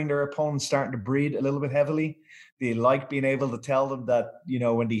hearing their opponents starting to breathe a little bit heavily. They like being able to tell them that,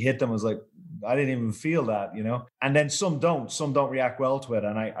 when they hit them, it was like, I didn't even feel that, and then some don't react well to it.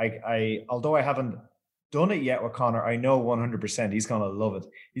 And I although I haven't done it yet with Conor, I know 100% he's going to love it.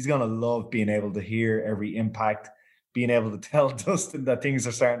 He's going to love being able to hear every impact, being able to tell Dustin that things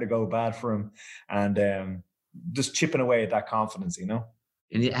are starting to go bad for him, and just chipping away at that confidence, you know.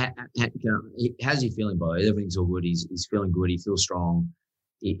 And how's he feeling, by the way? Everything's all good. He's feeling good. He feels strong.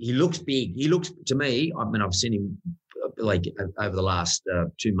 He looks big. He looks, to me, I mean, I've seen him like over the last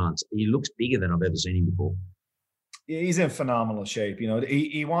 2 months. He looks bigger than I've ever seen him before. Yeah, he's in phenomenal shape. You know,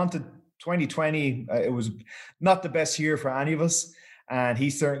 he wanted 2020. It was not the best year for any of us. And he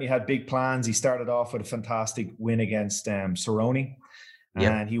certainly had big plans. He started off with a fantastic win against Cerrone.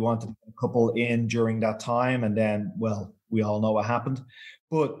 Yep. And he wanted a couple in during that time. And then, well, we all know what happened.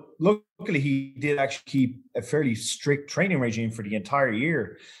 But luckily, he did actually keep a fairly strict training regime for the entire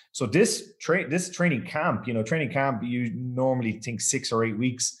year. So this training camp, you you normally think 6 or 8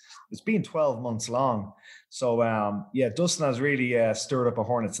 weeks. It's been 12 months long. So Dustin has really stirred up a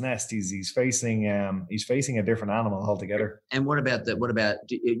hornet's nest. He's facing a different animal altogether. And what about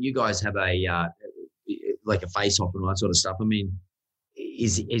do you guys have a like a face off and all that sort of stuff? I mean,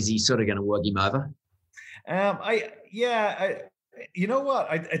 is he sort of going to work him over? You know what?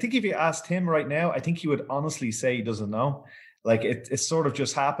 I think if you asked him right now, I think he would honestly say he doesn't know. Like it sort of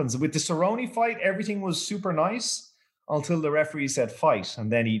just happens. With the Cerrone fight, everything was super nice until the referee said fight,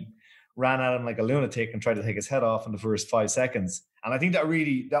 and then he ran at him like a lunatic and tried to take his head off in the first 5 seconds. And I think that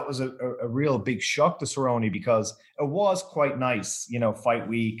was a real big shock to Cerrone, because it was quite nice, you know, fight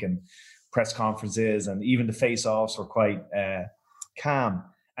week and press conferences, and even the face-offs were quite calm.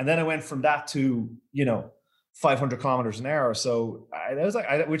 And then I went from that to, 500 kilometers an hour. So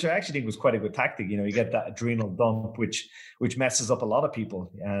which I actually think was quite a good tactic. You know, you get that adrenal dump, which messes up a lot of people.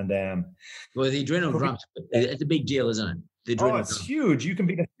 And well, the adrenal dump, it's a big deal, isn't it? It's huge. You can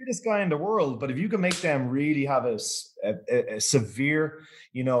be the fittest guy in the world, but if you can make them really have a severe,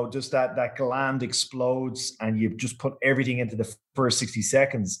 just that gland explodes and you just put everything into the first 60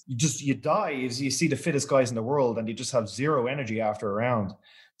 seconds, you die. As you see the fittest guys in the world and you just have zero energy after a round.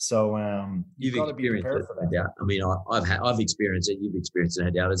 So you've got to be prepared for that. Yeah, I mean, I've experienced it. You've experienced it, no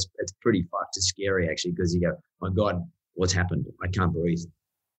doubt. It's pretty fucked. It's scary actually, because you go, my God, what's happened? I can't breathe.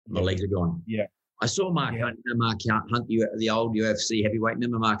 My legs are gone. Yeah. I saw Mark Hunt, the old UFC heavyweight.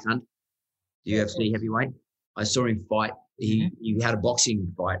 Remember Mark Hunt, the UFC heavyweight? I saw him fight. He had a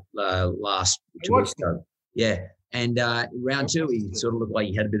boxing fight last 2 weeks ago. Yeah, and round 2, he sort of looked like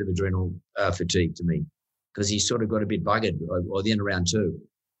he had a bit of adrenal fatigue to me, because he sort of got a bit buggered by the end of round 2.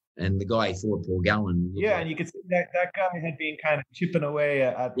 And the guy fought, Paul Gallen. Yeah, and you could see that guy had been kind of chipping away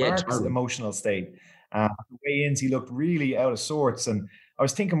at Mark's emotional state. The weigh-ins, he looked really out of sorts. And I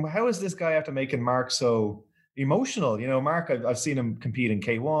was thinking, how is this guy after making Mark so emotional? You know, Mark, I've seen him compete in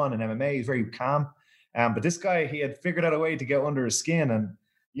K1 and MMA. He's very calm. But this guy, he had figured out a way to get under his skin. And,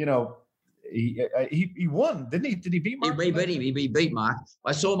 he won, didn't he? Did he beat Mark? He beat him. He beat Mark.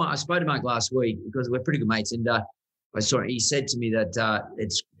 I spoke to Mark last week because we're pretty good mates. And he said to me that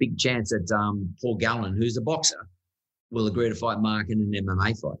it's a big chance that Paul Gallen, who's a boxer, will agree to fight Mark in an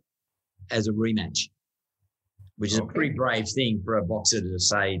MMA fight as a rematch, which is a pretty brave thing for a boxer to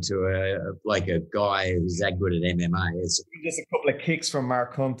say to a guy who's that good at MMA. It's just a couple of kicks from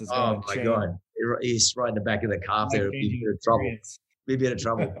Mark Hunt. Oh my God, he's right in the back of the calf. There'll be a bit of trouble. Be a bit of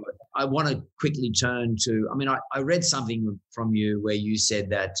trouble. I want to quickly turn to. I mean, I read something from you where you said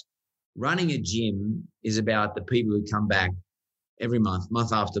that running a gym is about the people who come back every month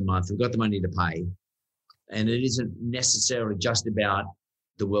after month, who've got the money to pay. And it isn't necessarily just about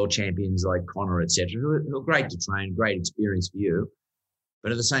the world champions like Conor, et cetera, who are great to train, great experience for you.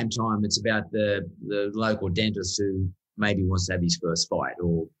 But at the same time, it's about the local dentist who maybe wants to have his first fight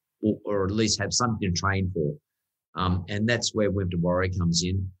or at least have something to train for. And that's where Wimp to Warrior comes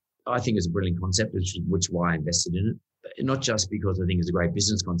in. I think it's a brilliant concept, which is why I invested in it. Not just because I think it's a great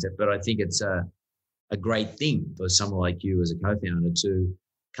business concept, but I think it's a great thing for someone like you as a co-founder to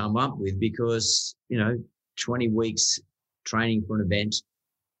come up with, because, 20 weeks training for an event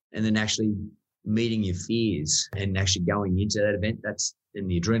and then actually meeting your fears and actually going into that event, that's in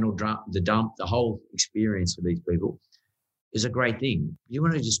the adrenal dump, the whole experience for these people is a great thing. You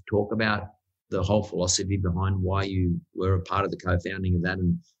want to just talk about the whole philosophy behind why you were a part of the co-founding of that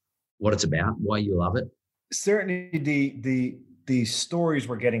and what it's about, why you love it? Certainly the stories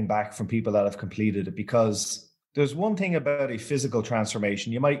we're getting back from people that have completed it, because there's one thing about a physical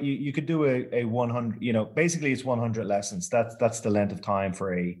transformation. You could do a 100, basically it's 100 lessons. That's the length of time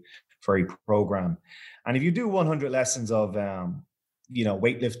for a program. And if you do 100 lessons of,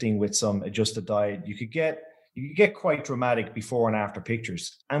 weightlifting with some adjusted diet, you could get quite dramatic before and after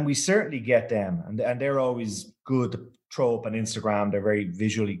pictures. And we certainly get them. And they're always good to throw up on Instagram. They're very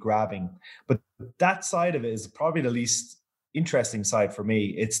visually grabbing. But that side of it is probably the least interesting side for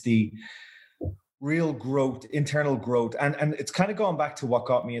me. It's the real growth, internal growth. And it's kind of going back to what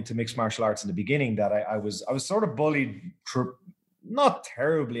got me into mixed martial arts in the beginning, that I was sort of bullied, not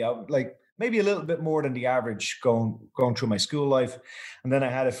terribly, like maybe a little bit more than the average going through my school life. And then I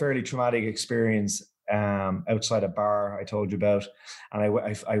had a fairly traumatic experience outside a bar I told you about. And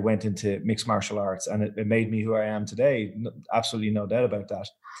I went into mixed martial arts, and it made me who I am today. Absolutely no doubt about that.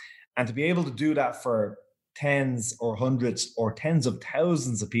 And to be able to do that for tens or hundreds or tens of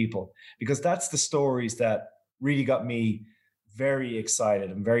thousands of people, because that's the stories that really got me very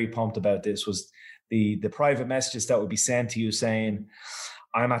excited and very pumped about this, was the private messages that would be sent to you saying,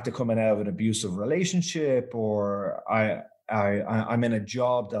 I'm after coming out of an abusive relationship, or I'm in a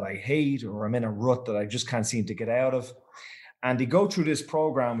job that I hate, or I'm in a rut that I just can't seem to get out of. And they go through this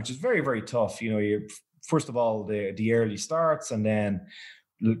program, which is very, very tough. You know, you first of all, the early starts, and then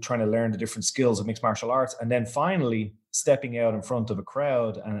trying to learn the different skills of mixed martial arts, and then finally stepping out in front of a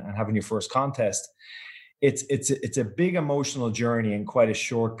crowd and having your first contest. It's a big emotional journey in quite a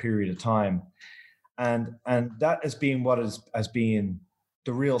short period of time. And that has been what has been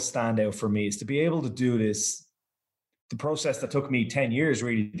the real standout for me, is to be able to do this. The process that took me 10 years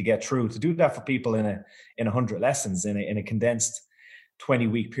really to get through, to do that for people in 100 lessons in a condensed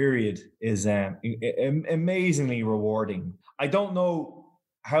 20-week period is amazingly rewarding. I don't know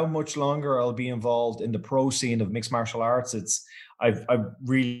how much longer I'll be involved in the pro scene of mixed martial arts. I've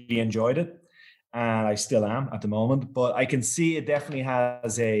really enjoyed it, and I still am at the moment, but I can see it definitely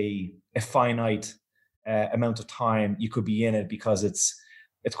has a finite amount of time you could be in it, because it's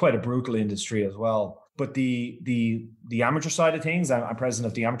quite a brutal industry as well. But the amateur side of things, I'm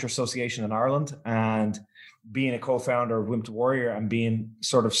president of the Amateur Association in Ireland, and being a co-founder of Wimp to Warrior, and being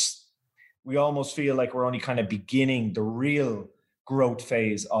we almost feel like we're only kind of beginning the real growth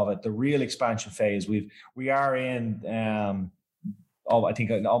phase of it, the real expansion phase. We are in, I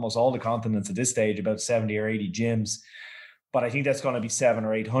think almost all the continents at this stage, about 70 or 80 gyms. But I think that's going to be 700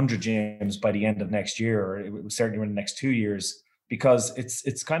 or 800 gyms by the end of next year, or certainly in the next 2 years, because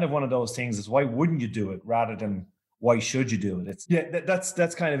it's kind of one of those things is, why wouldn't you do it rather than why should you do it?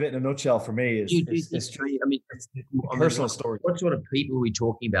 That's kind of it in a nutshell for me. It's personal story. What sort of people are we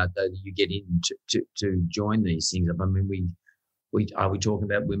talking about, though, that you get in to join these things? I mean, are we talking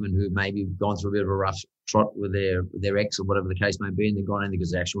about women who maybe gone through a bit of a rough trot with their ex or whatever the case may be, and they've gone in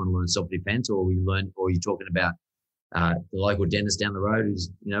because they actually want to learn self-defense, or are you talking about the local dentist down the road who's,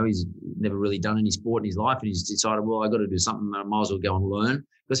 he's never really done any sport in his life, and he's decided, well, I got to do something, I might as well go and learn.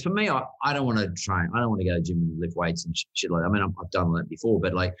 Because for me, I don't want to train. I don't want to go to the gym and lift weights and shit like that. I mean, I've done all that before,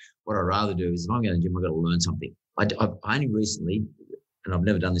 but like what I'd rather do is, if I'm going to the gym, I've got to learn something. I only recently, and I've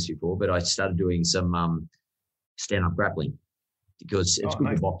never done this before, but I started doing some stand-up grappling, because it's good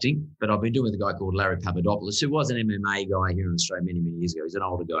for boxing. But I've been doing with a guy called Larry Papadopoulos, who was an MMA guy here in Australia many, many years ago. He's an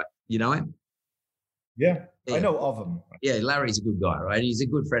older guy. You know him? Yeah, I know of him. Yeah, Larry's a good guy, right? He's a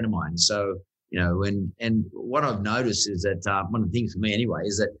good friend of mine. So, and what I've noticed is that one of the things for me anyway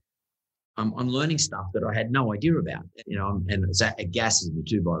is that I'm learning stuff that I had no idea about, and it gasses me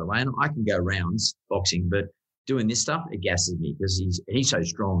too, by the way. And I can go rounds boxing, but doing this stuff, it gasses me, because he's so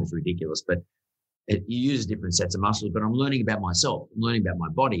strong, it's ridiculous. But you use different sets of muscles, but I'm learning about myself. I'm learning about my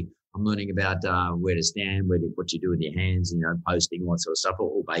body. I'm learning about where to stand, what you do with your hands, posting, all that sort of stuff,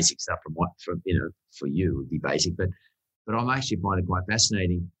 all basic stuff for you would be basic. But I'm actually finding it quite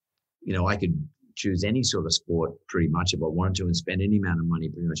fascinating. I could choose any sort of sport pretty much if I wanted to, and spend any amount of money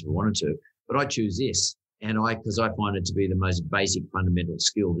pretty much if I wanted to. But I choose this, because I find it to be the most basic fundamental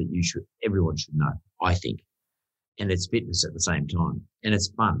skill that everyone should know, I think. And it's fitness at the same time, and it's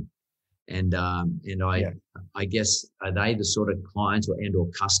fun. And I guess, are they the sort of clients or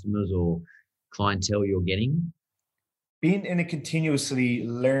customers or clientele you're getting? Being in a continuously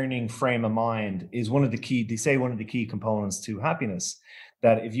learning frame of mind is one of the key components to happiness.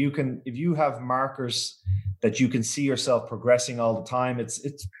 That if you have markers that you can see yourself progressing all the time, it's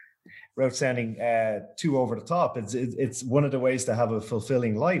without sounding too over the top, it's one of the ways to have a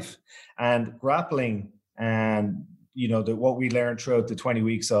fulfilling life. And grappling, and what we learned throughout the 20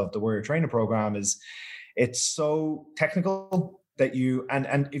 weeks of the Warrior Training Program is, it's so technical that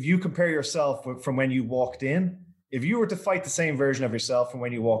and if you compare yourself from when you walked in, if you were to fight the same version of yourself from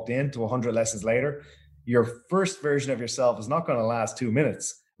when you walked in to 100 lessons later, your first version of yourself is not going to last 2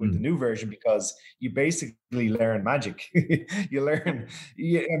 minutes with the new version, because you basically learn magic.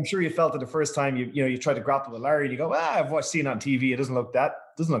 I'm sure you felt it the first time you try to grapple with Larry, and you go, I've seen it on TV, it doesn't look that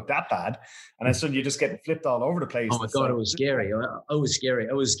bad, and then suddenly you're just getting flipped all over the place. Oh my God, it was scary. It was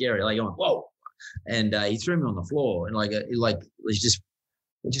scary. Like, I went, whoa. And he threw me on the floor, and like it's just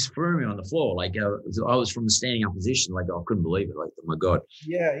it just threw me on the floor. Like I was from a standing up position. Like I couldn't believe it. Like, oh my God.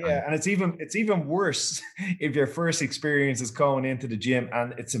 Yeah. And it's even worse if your first experience is going into the gym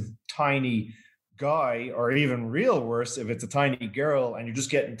and it's a tiny guy, or even real worse if it's a tiny girl and you're just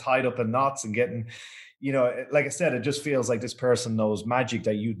getting tied up in knots and getting, like I said, it just feels like this person knows magic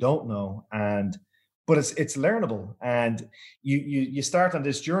that you don't know. But it's learnable, and you start on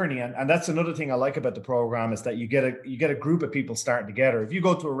this journey, and that's another thing I like about the program, is that you get a group of people starting together. If you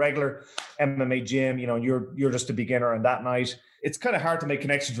go to a regular MMA gym, and you're just a beginner on that night, it's kind of hard to make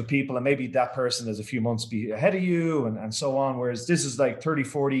connections with people, and maybe that person is a few months ahead of you and so on. Whereas this is like 30,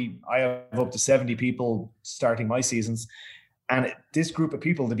 40, I have up to 70 people starting my seasons. And this group of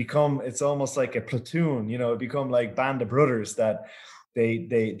people, it's almost like a platoon, it become like band of brothers that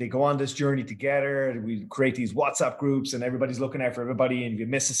they go on this journey together. We create these WhatsApp groups and everybody's looking out for everybody. And if you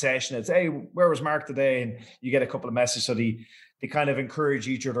miss a session, it's, hey, where was Mark today? And you get a couple of messages. So they kind of encourage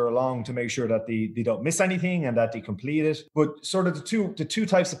each other along to make sure that they don't miss anything and that they complete it. But sort of the two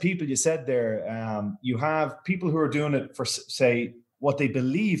types of people you said there, you have people who are doing it for, say, what they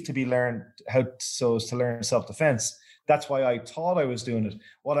believe to be learned, so as to learn self-defense. That's why I thought I was doing it.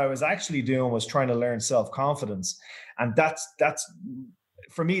 What I was actually doing was trying to learn self-confidence. And that's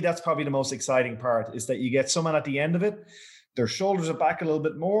for me, that's probably the most exciting part, is that you get someone at the end of it, their shoulders are back a little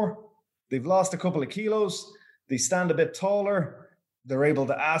bit more, they've lost a couple of kilos, they stand a bit taller, they're able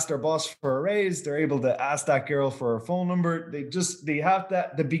to ask their boss for a raise, they're able to ask that girl for a phone number. They have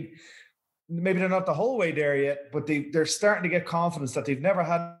that, maybe they're not the whole way there yet, but they're starting to get confidence that they've never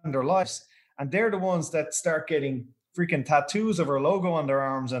had in their lives. And they're the ones that start getting freaking tattoos of our logo on their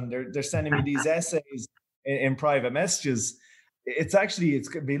arms, and they're sending me these essays in private messages. It's going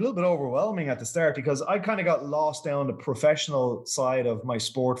to be a little bit overwhelming at the start, because I kind of got lost down the professional side of my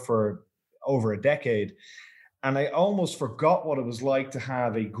sport for over a decade. And I almost forgot what it was like to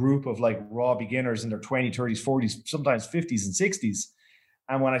have a group of like raw beginners in their 20s, 30s, 40s, sometimes 50s and 60s.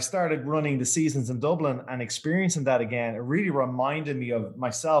 And when I started running the seasons in Dublin and experiencing that again, it really reminded me of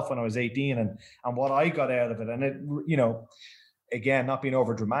myself when I was 18 and what I got out of it. And it, again, not being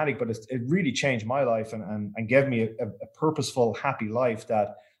over dramatic, but it really changed my life and gave me a purposeful, happy life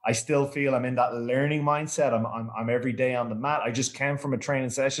that I still feel I'm in that learning mindset. I'm every day on the mat. I just came from a training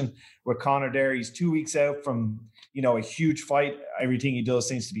session with Conor there. He's 2 weeks out from, a huge fight. Everything he does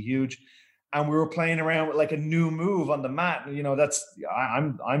seems to be huge. And we were playing around with like a new move on the mat.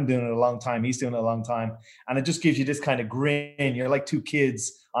 I'm doing it a long time. He's doing it a long time. And it just gives you this kind of grin. You're like two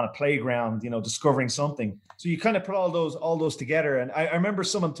kids on a playground, discovering something. So you kind of put all those together. And I remember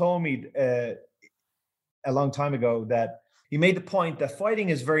someone told me a long time ago that he made the point that fighting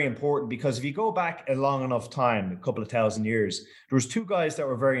is very important, because if you go back a long enough time, a couple of thousand years, there was two guys that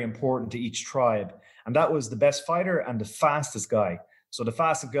were very important to each tribe. And that was the best fighter and the fastest guy. So the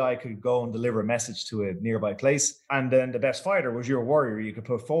fastest guy could go and deliver a message to a nearby place. And then the best fighter was your warrior you could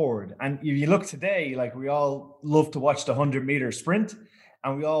put forward. And if you look today, like we all love to watch the 100-meter sprint,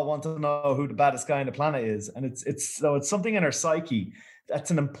 and we all want to know who the baddest guy on the planet is. And it's something in our psyche. That's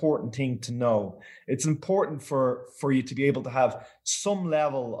an important thing to know. It's important for you to be able to have some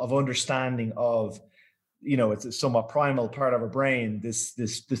level of understanding of, it's a somewhat primal part of our brain,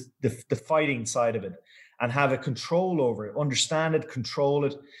 the fighting side of it. And have a control over it, understand it, control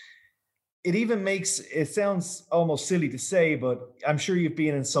it. It even it sounds almost silly to say, but I'm sure you've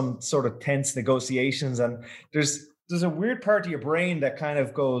been in some sort of tense negotiations, and there's a weird part of your brain that kind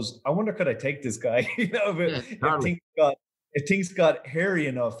of goes, I wonder, could I take this guy? If things got hairy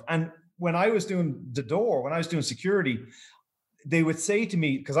enough. And when I was doing when I was doing security, they would say to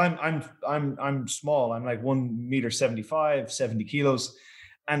me, because I'm small, I'm like 1.75 m, 70 kilos.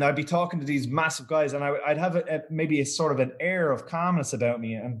 And I'd be talking to these massive guys, and I'd have maybe a sort of an air of calmness about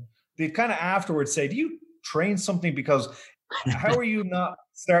me. And they'd kind of afterwards say, do you train something? Because how are you not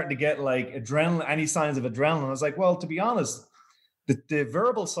starting to get like adrenaline, any signs of adrenaline? I was like, well, to be honest, the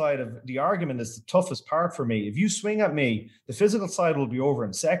verbal side of the argument is the toughest part for me. If you swing at me, the physical side will be over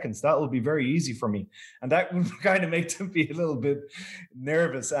in seconds. That will be very easy for me. And that would kind of make them be a little bit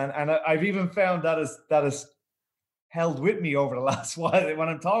nervous. And I've even found that is held with me over the last while. When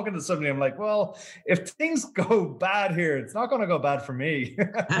I'm talking to somebody, I'm like, well, if things go bad here, it's not going to go bad for me.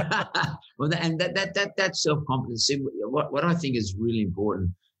 Well, and that self-confidence, what I think is really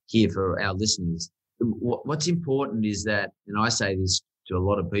important here for our listeners, what's important is that, and I say this to a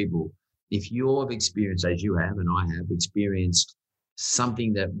lot of people, if you've experienced, as you have and I have experienced,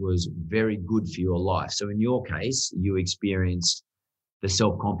 something that was very good for your life. So in your case, you experienced the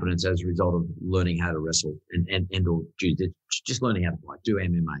self-confidence as a result of learning how to wrestle and or just learning how to fight, do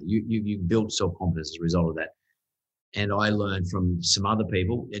MMA. You built self-confidence as a result of that. And I learned from some other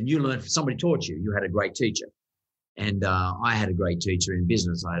people, and you learned, somebody taught you. You had a great teacher. And I had a great teacher in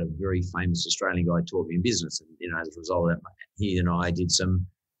business. I had a very famous Australian guy taught me in business. And, as a result of that, he and I did some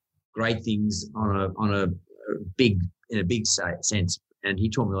great things in a big sense. And he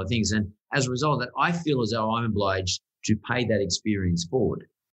taught me a lot of things. And as a result of that, I feel as though I'm obliged to pay that experience forward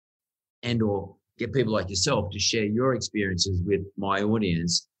and or get people like yourself to share your experiences with my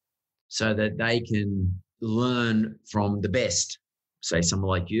audience so that they can learn from the best, say someone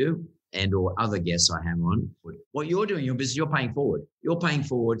like you and or other guests I have on. What you're doing in your business, you're paying forward. You're paying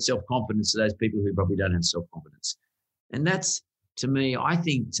forward self-confidence to those people who probably don't have self-confidence. And that's, to me,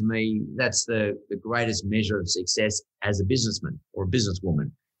 that's the greatest measure of success as a businessman or a businesswoman.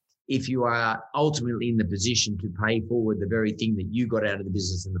 If you are ultimately in the position to pay forward the very thing that you got out of the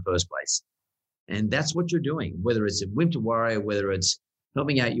business in the first place. And that's what you're doing, whether it's a Winter Warrior, whether it's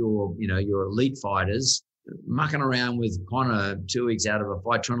helping out your elite fighters, mucking around with Conor 2 weeks out of a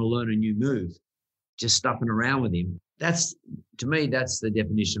fight, trying to learn a new move, just stuffing around with him. That's, to me, that's the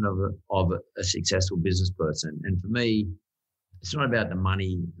definition of a successful business person. And for me, it's not about the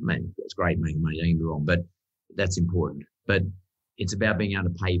money. I mean, it's great making money, don't get me wrong, but that's important. But it's about being able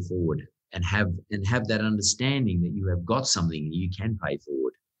to pay forward and have that understanding that you have got something that you can pay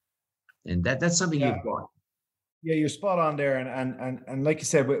forward. And that's something you've got. Yeah, you're spot on there. And like you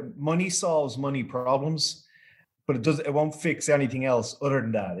said, money solves money problems, but it won't fix anything else other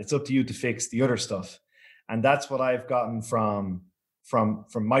than that. It's up to you to fix the other stuff. And that's what I've gotten from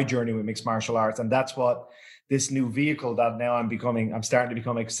my journey with mixed martial arts. And that's what this new vehicle that now I'm starting to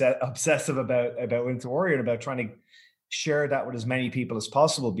become obsessive about Winter Warrior, and about trying to share that with as many people as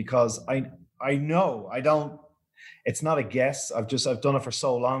possible, because I know it's not a guess. I've done it for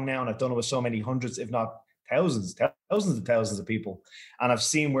so long now, and I've done it with so many hundreds, if not thousands of people. And I've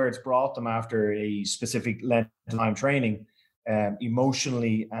seen where it's brought them after a specific length of time training,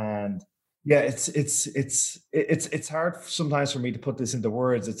 emotionally. And yeah, it's hard sometimes for me to put this into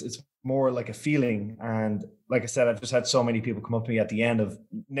words. It's more like a feeling. And like I said, I've just had so many people come up to me at the end of,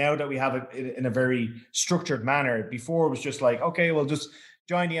 now that we have it in a very structured manner. Before it was just like, okay, well, just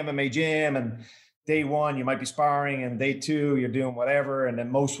join the MMA gym, and day 1 you might be sparring, and day 2 you're doing whatever. And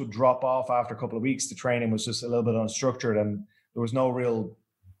then most would drop off after a couple of weeks. The training was just a little bit unstructured, and there was no real,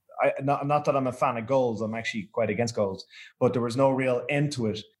 not that I'm a fan of goals, I'm actually quite against goals, but there was no real end to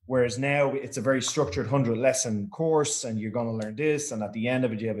it. Whereas now it's a very structured 100 lesson course, and you're going to learn this, and at the end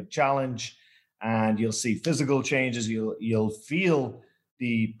of it you have a challenge, and you'll see physical changes, you'll feel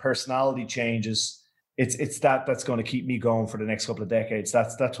the personality changes. It's that's going to keep me going for the next couple of decades.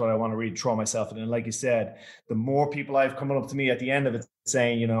 That's what I want to really throw myself in. And like you said, the more people I've come up to me at the end of it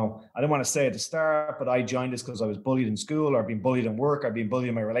saying, I didn't want to say at the start, but I joined this because I was bullied in school, or I've been bullied in work, I've been bullied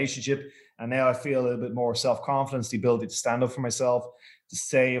in my relationship. And now I feel a little bit more self-confidence, the ability to stand up for myself, to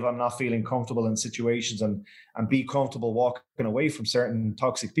say if I'm not feeling comfortable in situations, and be comfortable walking away from certain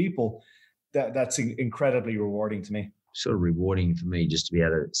toxic people. That's incredibly rewarding to me. Sort of rewarding for me just to be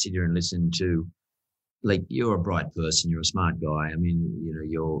able to sit here and listen to, like, you're a bright person, you're a smart guy. I mean,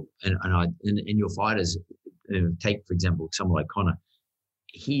 you're and your fighters, take for example someone like Conor.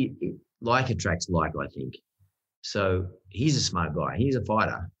 He like attracts like, I think. So he's a smart guy. He's a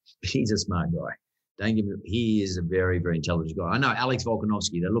fighter. He's a smart guy. He is a very, very intelligent guy. I know Alex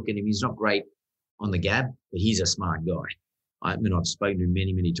Volkanovski. They look at him. He's not great on the gab, but he's a smart guy. I've spoken to him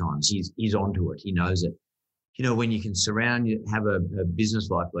many, many times. He's onto it. He knows it. When you can have a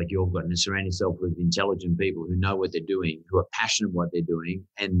business life like you've got, and surround yourself with intelligent people who know what they're doing, who are passionate about what they're doing,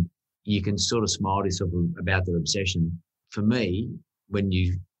 and you can sort of smile to yourself about their obsession. For me, when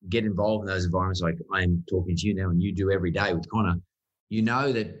you get involved in those environments, like I'm talking to you now, and you do every day with Conor, you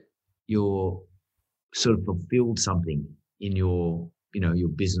know that you're sort of fulfilled something in your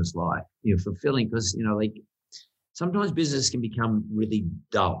business life. You're fulfilling because, like, sometimes business can become really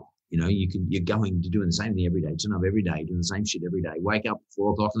dull. You're going to doing the same thing every day, turn up every day, doing the same shit every day. Wake up at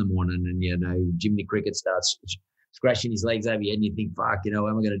 4 o'clock in the morning, and Jimmy Cricket starts scratching his legs over your head, and you think, fuck, what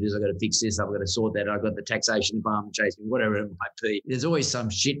am I going to do? I've got to fix this. I've got to sort that. I've got the taxation department chasing me, whatever it might be. There's always some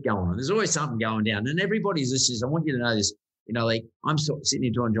shit going on. There's always something going down, and everybody's listening. I want you to know this. Like, I'm sitting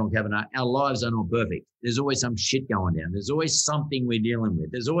here talking to John Kavanagh. Our lives are not perfect. There's always some shit going down. There's always something we're dealing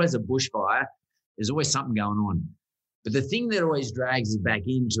with. There's always a bushfire. There's always something going on. But the thing that always drags us back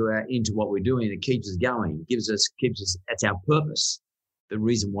into what we're doing, that keeps us going, keeps us. That's our purpose, the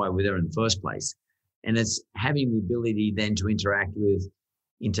reason why we're there in the first place. And it's having the ability then to interact with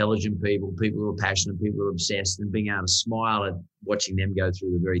intelligent people who are passionate, people who are obsessed, and being able to smile at watching them go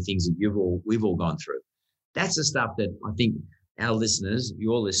through the very things that we've all gone through. That's the stuff that I think our listeners,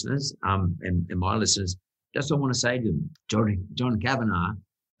 your listeners, and my listeners That's what I want to say to them. John Kavanagh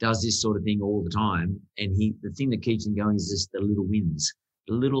does this sort of thing all the time. And the thing that keeps him going is just the little wins,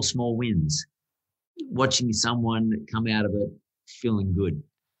 the little small wins. Watching someone come out of it feeling good.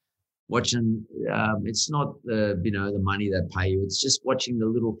 Watching, it's not the money they pay you. It's just watching the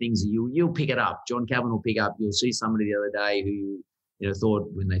little things that you'll pick it up. John Kavanagh will pick up. You'll see somebody the other day who thought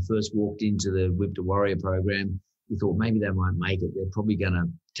when they first walked into the Whip to Warrior program, you thought maybe they won't make it. They're probably going to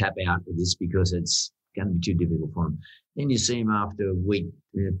tap out of this because it's going to be too difficult for them. Then you see them after week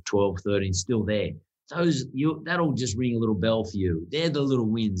 12, 13, still there. That'll just ring a little bell for you. They're the little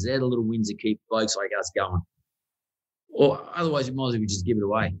wins. They're the little wins that keep blokes like us going. Or otherwise, you might as well just give it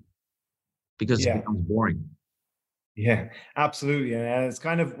away because it becomes boring. Yeah, absolutely. And it's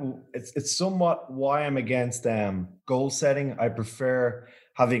kind of, it's somewhat why I'm against goal setting. I prefer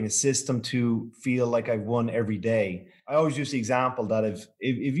having a system to feel like I've won every day. I always use the example that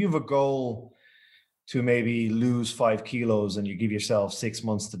if you have a goal to maybe lose 5 kilos and you give yourself 6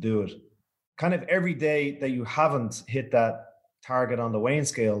 months to do it, kind of every day that you haven't hit that target on the weighing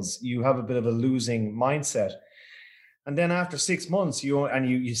scales, you have a bit of a losing mindset. And then after 6 months,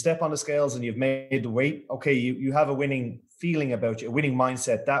 you step on the scales and you've made the weight. Okay, you have a winning feeling about you, a winning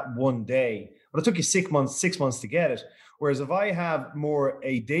mindset that one day. But it took you 6 months to get it. Whereas if I have more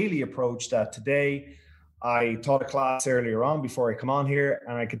a daily approach, that today I taught a class earlier on before I come on here,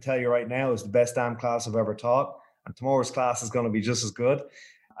 and I can tell you right now it's the best damn class I've ever taught. And tomorrow's class is going to be just as good.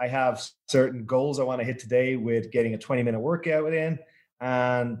 I have certain goals I want to hit today with getting a 20-minute workout in,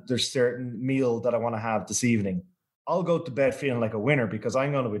 and there's certain meal that I want to have this evening. I'll go to bed feeling like a winner because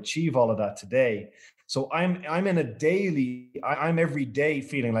I'm going to achieve all of that today. So I'm every day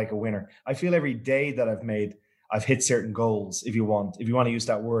feeling like a winner. I feel every day that I've hit certain goals. If you want to use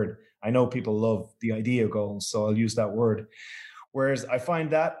that word, I know people love the idea of goals, so I'll use that word. Whereas I find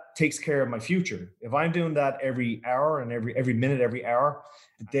that takes care of my future. If I'm doing that every hour and every minute, every hour,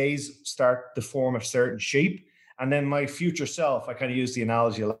 the days start to form a certain shape. And then my future self, I kind of use the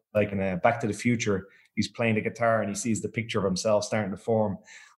analogy like in Back to the Future. He's playing the guitar and he sees the picture of himself starting to form.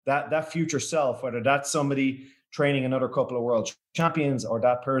 That future self, whether that's somebody training another couple of world champions or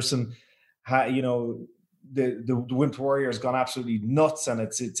that person, the Winter Warrior has gone absolutely nuts and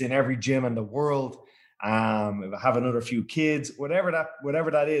it's in every gym in the world. Have another few kids, whatever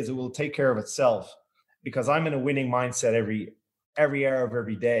that is, it will take care of itself because I'm in a winning mindset every hour of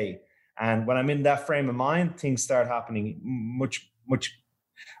every day. And when I'm in that frame of mind, things start happening much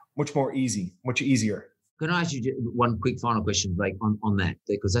more easy, much easier. Can I ask you one quick final question, Blake, on that?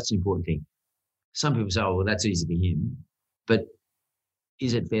 Because that's an important thing. Some people say, oh, well, that's easy for him. But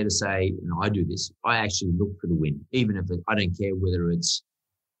is it fair to say, I do this. I actually look for the win, even if I don't care whether it's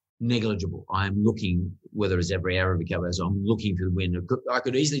negligible. I'm looking, whether it's every hour of a couple hours, I'm looking for the win. I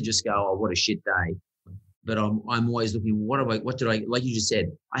could easily just go, oh, what a shit day. But I'm always looking, what did I, like you just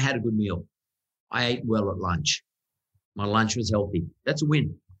said, I had a good meal. I ate well at lunch. My lunch was healthy. That's a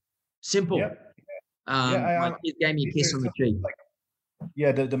win. Simple. Yep. My kid gave me a kiss on the cheek.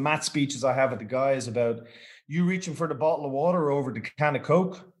 The mat speeches I have with the guys about you reaching for the bottle of water over the can of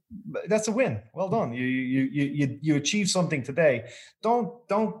Coke, that's a win. Well done. You achieved something today.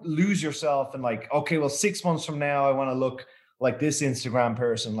 Don't lose yourself and like, okay, well, 6 months from now, I want to look like this Instagram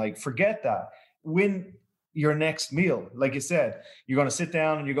person. Like, forget that. Win your next meal. Like you said, you're going to sit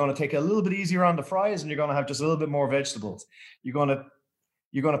down and you're going to take it a little bit easier on the fries and you're going to have just a little bit more vegetables. You're going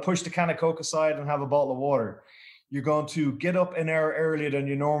to push the can of Coke aside and have a bottle of water. You're going to get up an hour earlier than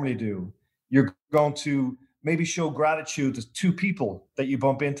you normally do. You're going to maybe show gratitude to 2 people that you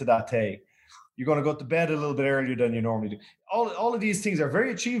bump into that day. You're going to go to bed a little bit earlier than you normally do. All of these things are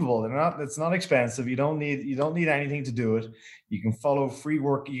very achievable. It's not expensive. You don't need anything to do it. You can follow free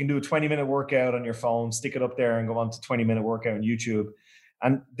work. You can do a 20-minute workout on your phone, stick it up there and go on to 20-minute workout on YouTube.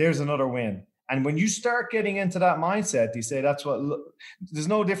 And there's another win. And when you start getting into that mindset, you say there's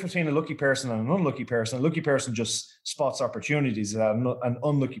no difference between a lucky person and an unlucky person. A lucky person just spots opportunities that an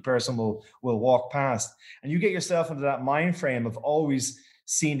unlucky person will walk past. And you get yourself into that mind frame of always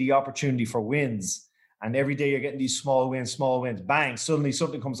seeing the opportunity for wins. And every day you're getting these small wins, bang, suddenly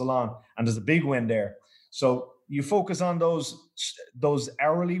something comes along and there's a big win there. So you focus on those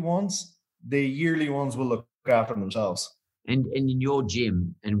hourly ones, the yearly ones will look after themselves. And in your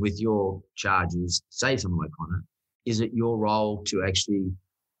gym and with your charges, say someone like Conor, is it your role to actually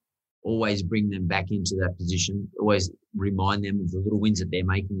always bring them back into that position, always remind them of the little wins that they're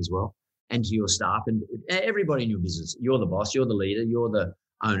making as well, and to your staff and everybody in your business? You're the boss, you're the leader, you're the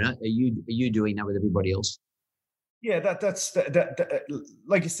owner. Are you doing that with everybody else? Yeah, that's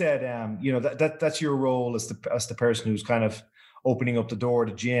like you said, that's your role as the person who's kind of opening up the door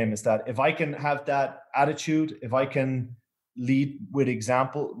to gym, is that if I can have that attitude, if I can lead with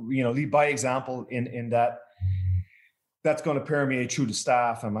example, lead by example in that, that's going to permeate through the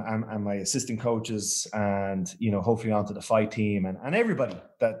staff and my assistant coaches, and hopefully onto the fight team and everybody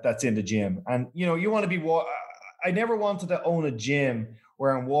that's in the gym. And you want to be. I never wanted to own a gym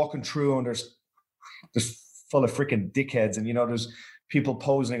where I'm walking through and there's full of freaking dickheads, and there's people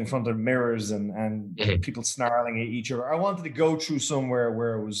posing in front of mirrors and people snarling at each other. I wanted to go through somewhere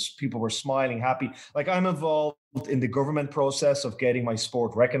where it was people were smiling, happy. Like, I'm involved in the government process of getting my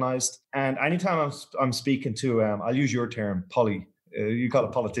sport recognized. And anytime I'm speaking to, I'll use your term, poly. You call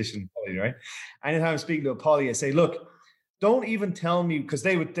it politician, poly, right? Anytime I'm speaking to a poly, I say, look, don't even tell me, because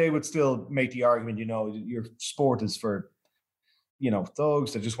they would still make the argument, your sport is for,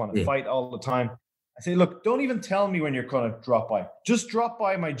 thugs that just want to fight all the time. I say, look, don't even tell me when you're going to drop by. Just drop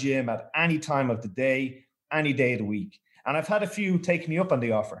by my gym at any time of the day, any day of the week. And I've had a few take me up on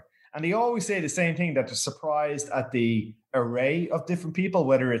the offer. And they always say the same thing, that they're surprised at the array of different people,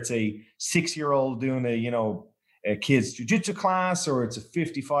 whether it's a 6-year-old doing a kid's jiu-jitsu class, or it's a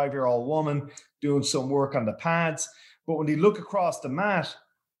 55-year-old woman doing some work on the pads. But when they look across the mat,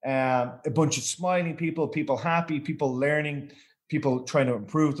 a bunch of smiling people happy, people learning, people trying to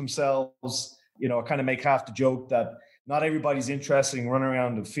improve themselves. I kind of make half the joke that not everybody's interested in running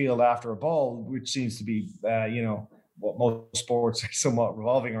around the field after a ball, which seems to be, what most sports are somewhat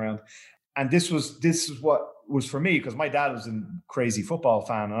revolving around. And this is what was for me, because my dad was a crazy football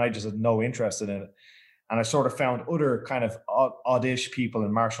fan and I just had no interest in it. And I sort of found other kind of oddish people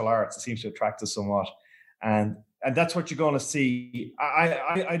in martial arts that seems to attract us somewhat. And that's what you're going to see.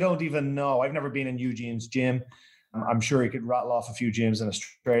 I don't even know. I've never been in Eugene's gym. I'm sure he could rattle off a few gyms in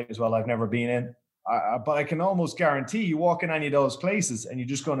Australia as well I've never been in. But I can almost guarantee you walk in any of those places and you're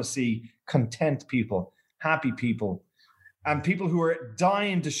just going to see content people, happy people, and people who are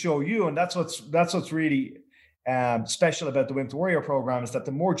dying to show you. And that's what's really special about the Winter Warrior program, is that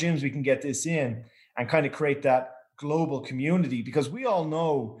the more gyms we can get this in and kind of create that global community, because we all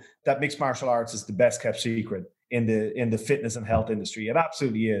know that mixed martial arts is the best kept secret in the fitness and health industry. It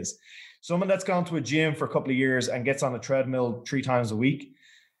absolutely is. Someone that's gone to a gym for a couple of years and gets on a treadmill 3 times a week,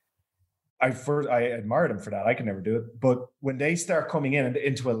 I admire them for that. I can never do it. But when they start coming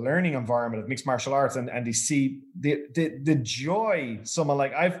into a learning environment of mixed martial arts and they see the joy, someone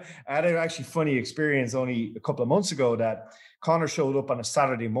like I had an actually funny experience only a couple of months ago that Conor showed up on a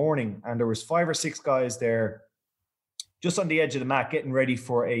Saturday morning and there was 5 or 6 guys there just on the edge of the mat getting ready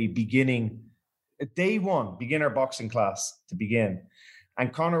for a day one beginner boxing class to begin.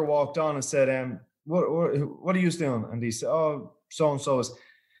 And Conor walked on and said, what are you doing? And he said, oh, so-and-so is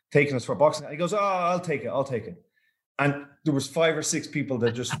taking us for boxing. And he goes, oh, I'll take it. And there was 5 or 6 people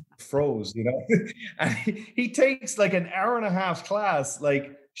that just froze, And he takes like an hour and a half class,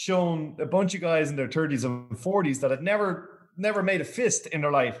 like showing a bunch of guys in their 30s and 40s that had never made a fist in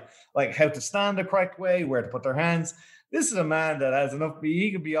their life, like how to stand the correct way, where to put their hands. This is a man that has enough.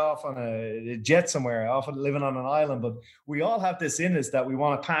 He could be off on a jet somewhere, often living on an island. But we all have this in us that we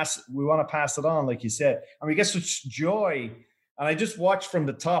want to pass it on, like you said. And we get such joy. And I just watched from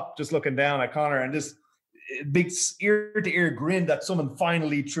the top, just looking down at Conor, and this big ear-to-ear grin that someone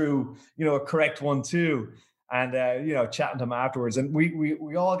finally threw, a correct one too. And chatting to him afterwards. And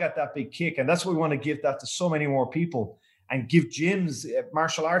we all got that big kick. And that's what we want to give that to so many more people, and give gyms,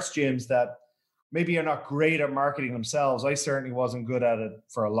 martial arts gyms, that maybe are not great at marketing themselves. I certainly wasn't good at it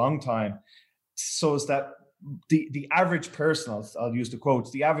for a long time. So is that the average person, I'll use the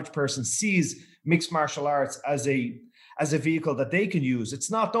quotes, the average person sees mixed martial arts as a vehicle that they can use. It's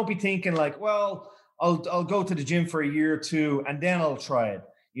not, don't be thinking like, well, I'll go to the gym for a year or 2 and then I'll try it.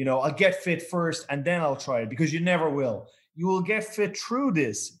 I'll get fit first and then I'll try it, because you never will. You will get fit through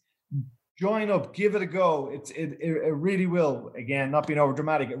this. Join up, give it a go. It really will. Again, not being over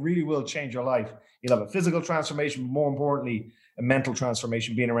dramatic, it really will change your life. You'll have a physical transformation, but more importantly, a mental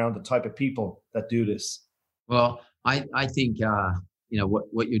transformation, being around the type of people that do this. Well, I think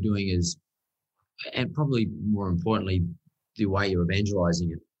what you're doing is, and probably more importantly, the way you're evangelizing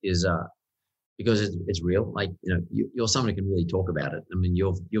it is because it's real. Like, you're someone who can really talk about it. I mean,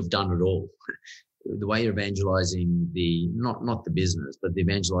 you've done it all. The way you're evangelizing not the business, but the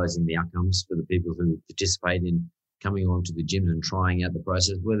evangelizing the outcomes for the people who participate in coming onto the gyms and trying out the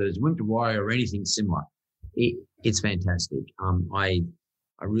process, whether it's Winter Warrior or anything similar, it's fantastic. I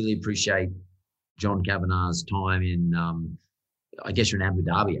really appreciate John Kavanagh's time in, I guess you're in Abu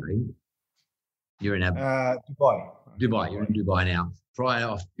Dhabi, are you? You're in Dubai. Dubai. You're in Dubai now.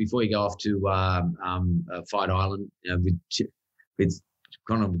 Before you go off to Fight Island, with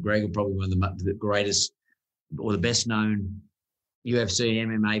Conor McGregor, probably one of the greatest or the best known UFC,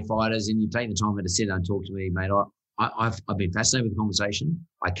 MMA fighters, and you've taken the time to sit down and talk to me, mate. I've been fascinated with the conversation.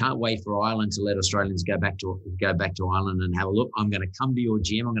 I can't wait for Ireland to let Australians go back to Ireland and have a look. I'm going to come to your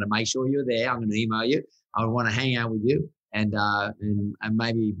gym. I'm going to make sure you're there. I'm going to email you. I want to hang out with you, and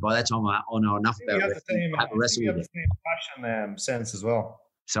maybe by that time I'll know enough about it. We have the same passion sense as well.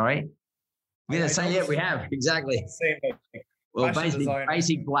 Sorry. Yeah, we have exactly. Same. Well,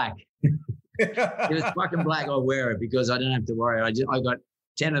 basic black. If it's fucking black, I'll wear it because I don't have to worry. I got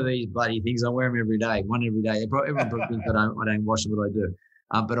 10 of these bloody things. I wear them every day, one every day. Everyone probably thinks I don't wash them, but I do.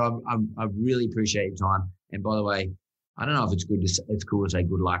 But I really appreciate your time. And by the way, I don't know if it's cool to say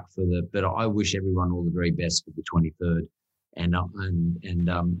good luck but I wish everyone all the very best for the 23rd. And you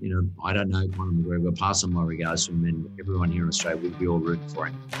know, I don't know Conor McGregor. Pass on my regards to him, and everyone here in Australia. We'll be all rooting for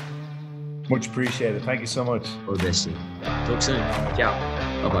him. Much appreciated. Thank you so much. All the best. Talk soon. Ciao.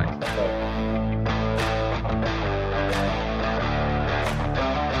 Bye-bye. Bye.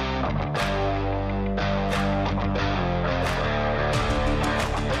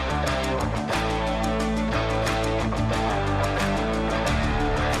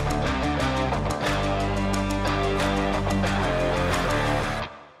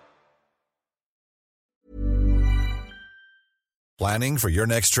 Planning for your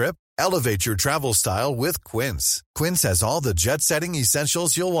next trip? Elevate your travel style with Quince. Quince has all the jet-setting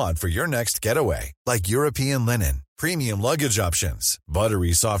essentials you'll want for your next getaway, like European linen, premium luggage options,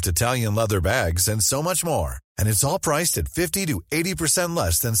 buttery soft Italian leather bags, and so much more. And it's all priced at 50 to 80%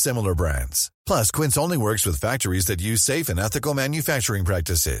 less than similar brands. Plus, Quince only works with factories that use safe and ethical manufacturing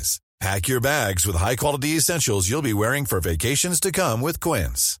practices. Pack your bags with high-quality essentials you'll be wearing for vacations to come with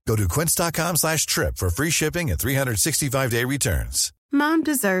Quince. Go to quince.com/trip for free shipping and 365-day returns. Mom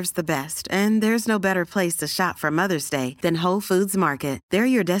deserves the best, and there's no better place to shop for Mother's Day than Whole Foods Market. They're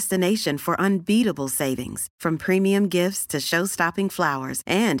your destination for unbeatable savings, from premium gifts to show-stopping flowers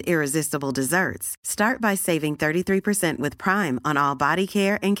and irresistible desserts. Start by saving 33% with Prime on all body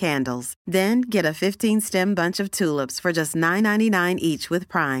care and candles. Then get a 15-stem bunch of tulips for just $9.99 each with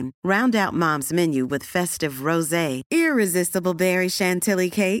Prime. Round out Mom's menu with festive rosé, irresistible berry chantilly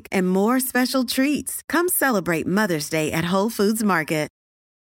cake, and more special treats. Come celebrate Mother's Day at Whole Foods Market.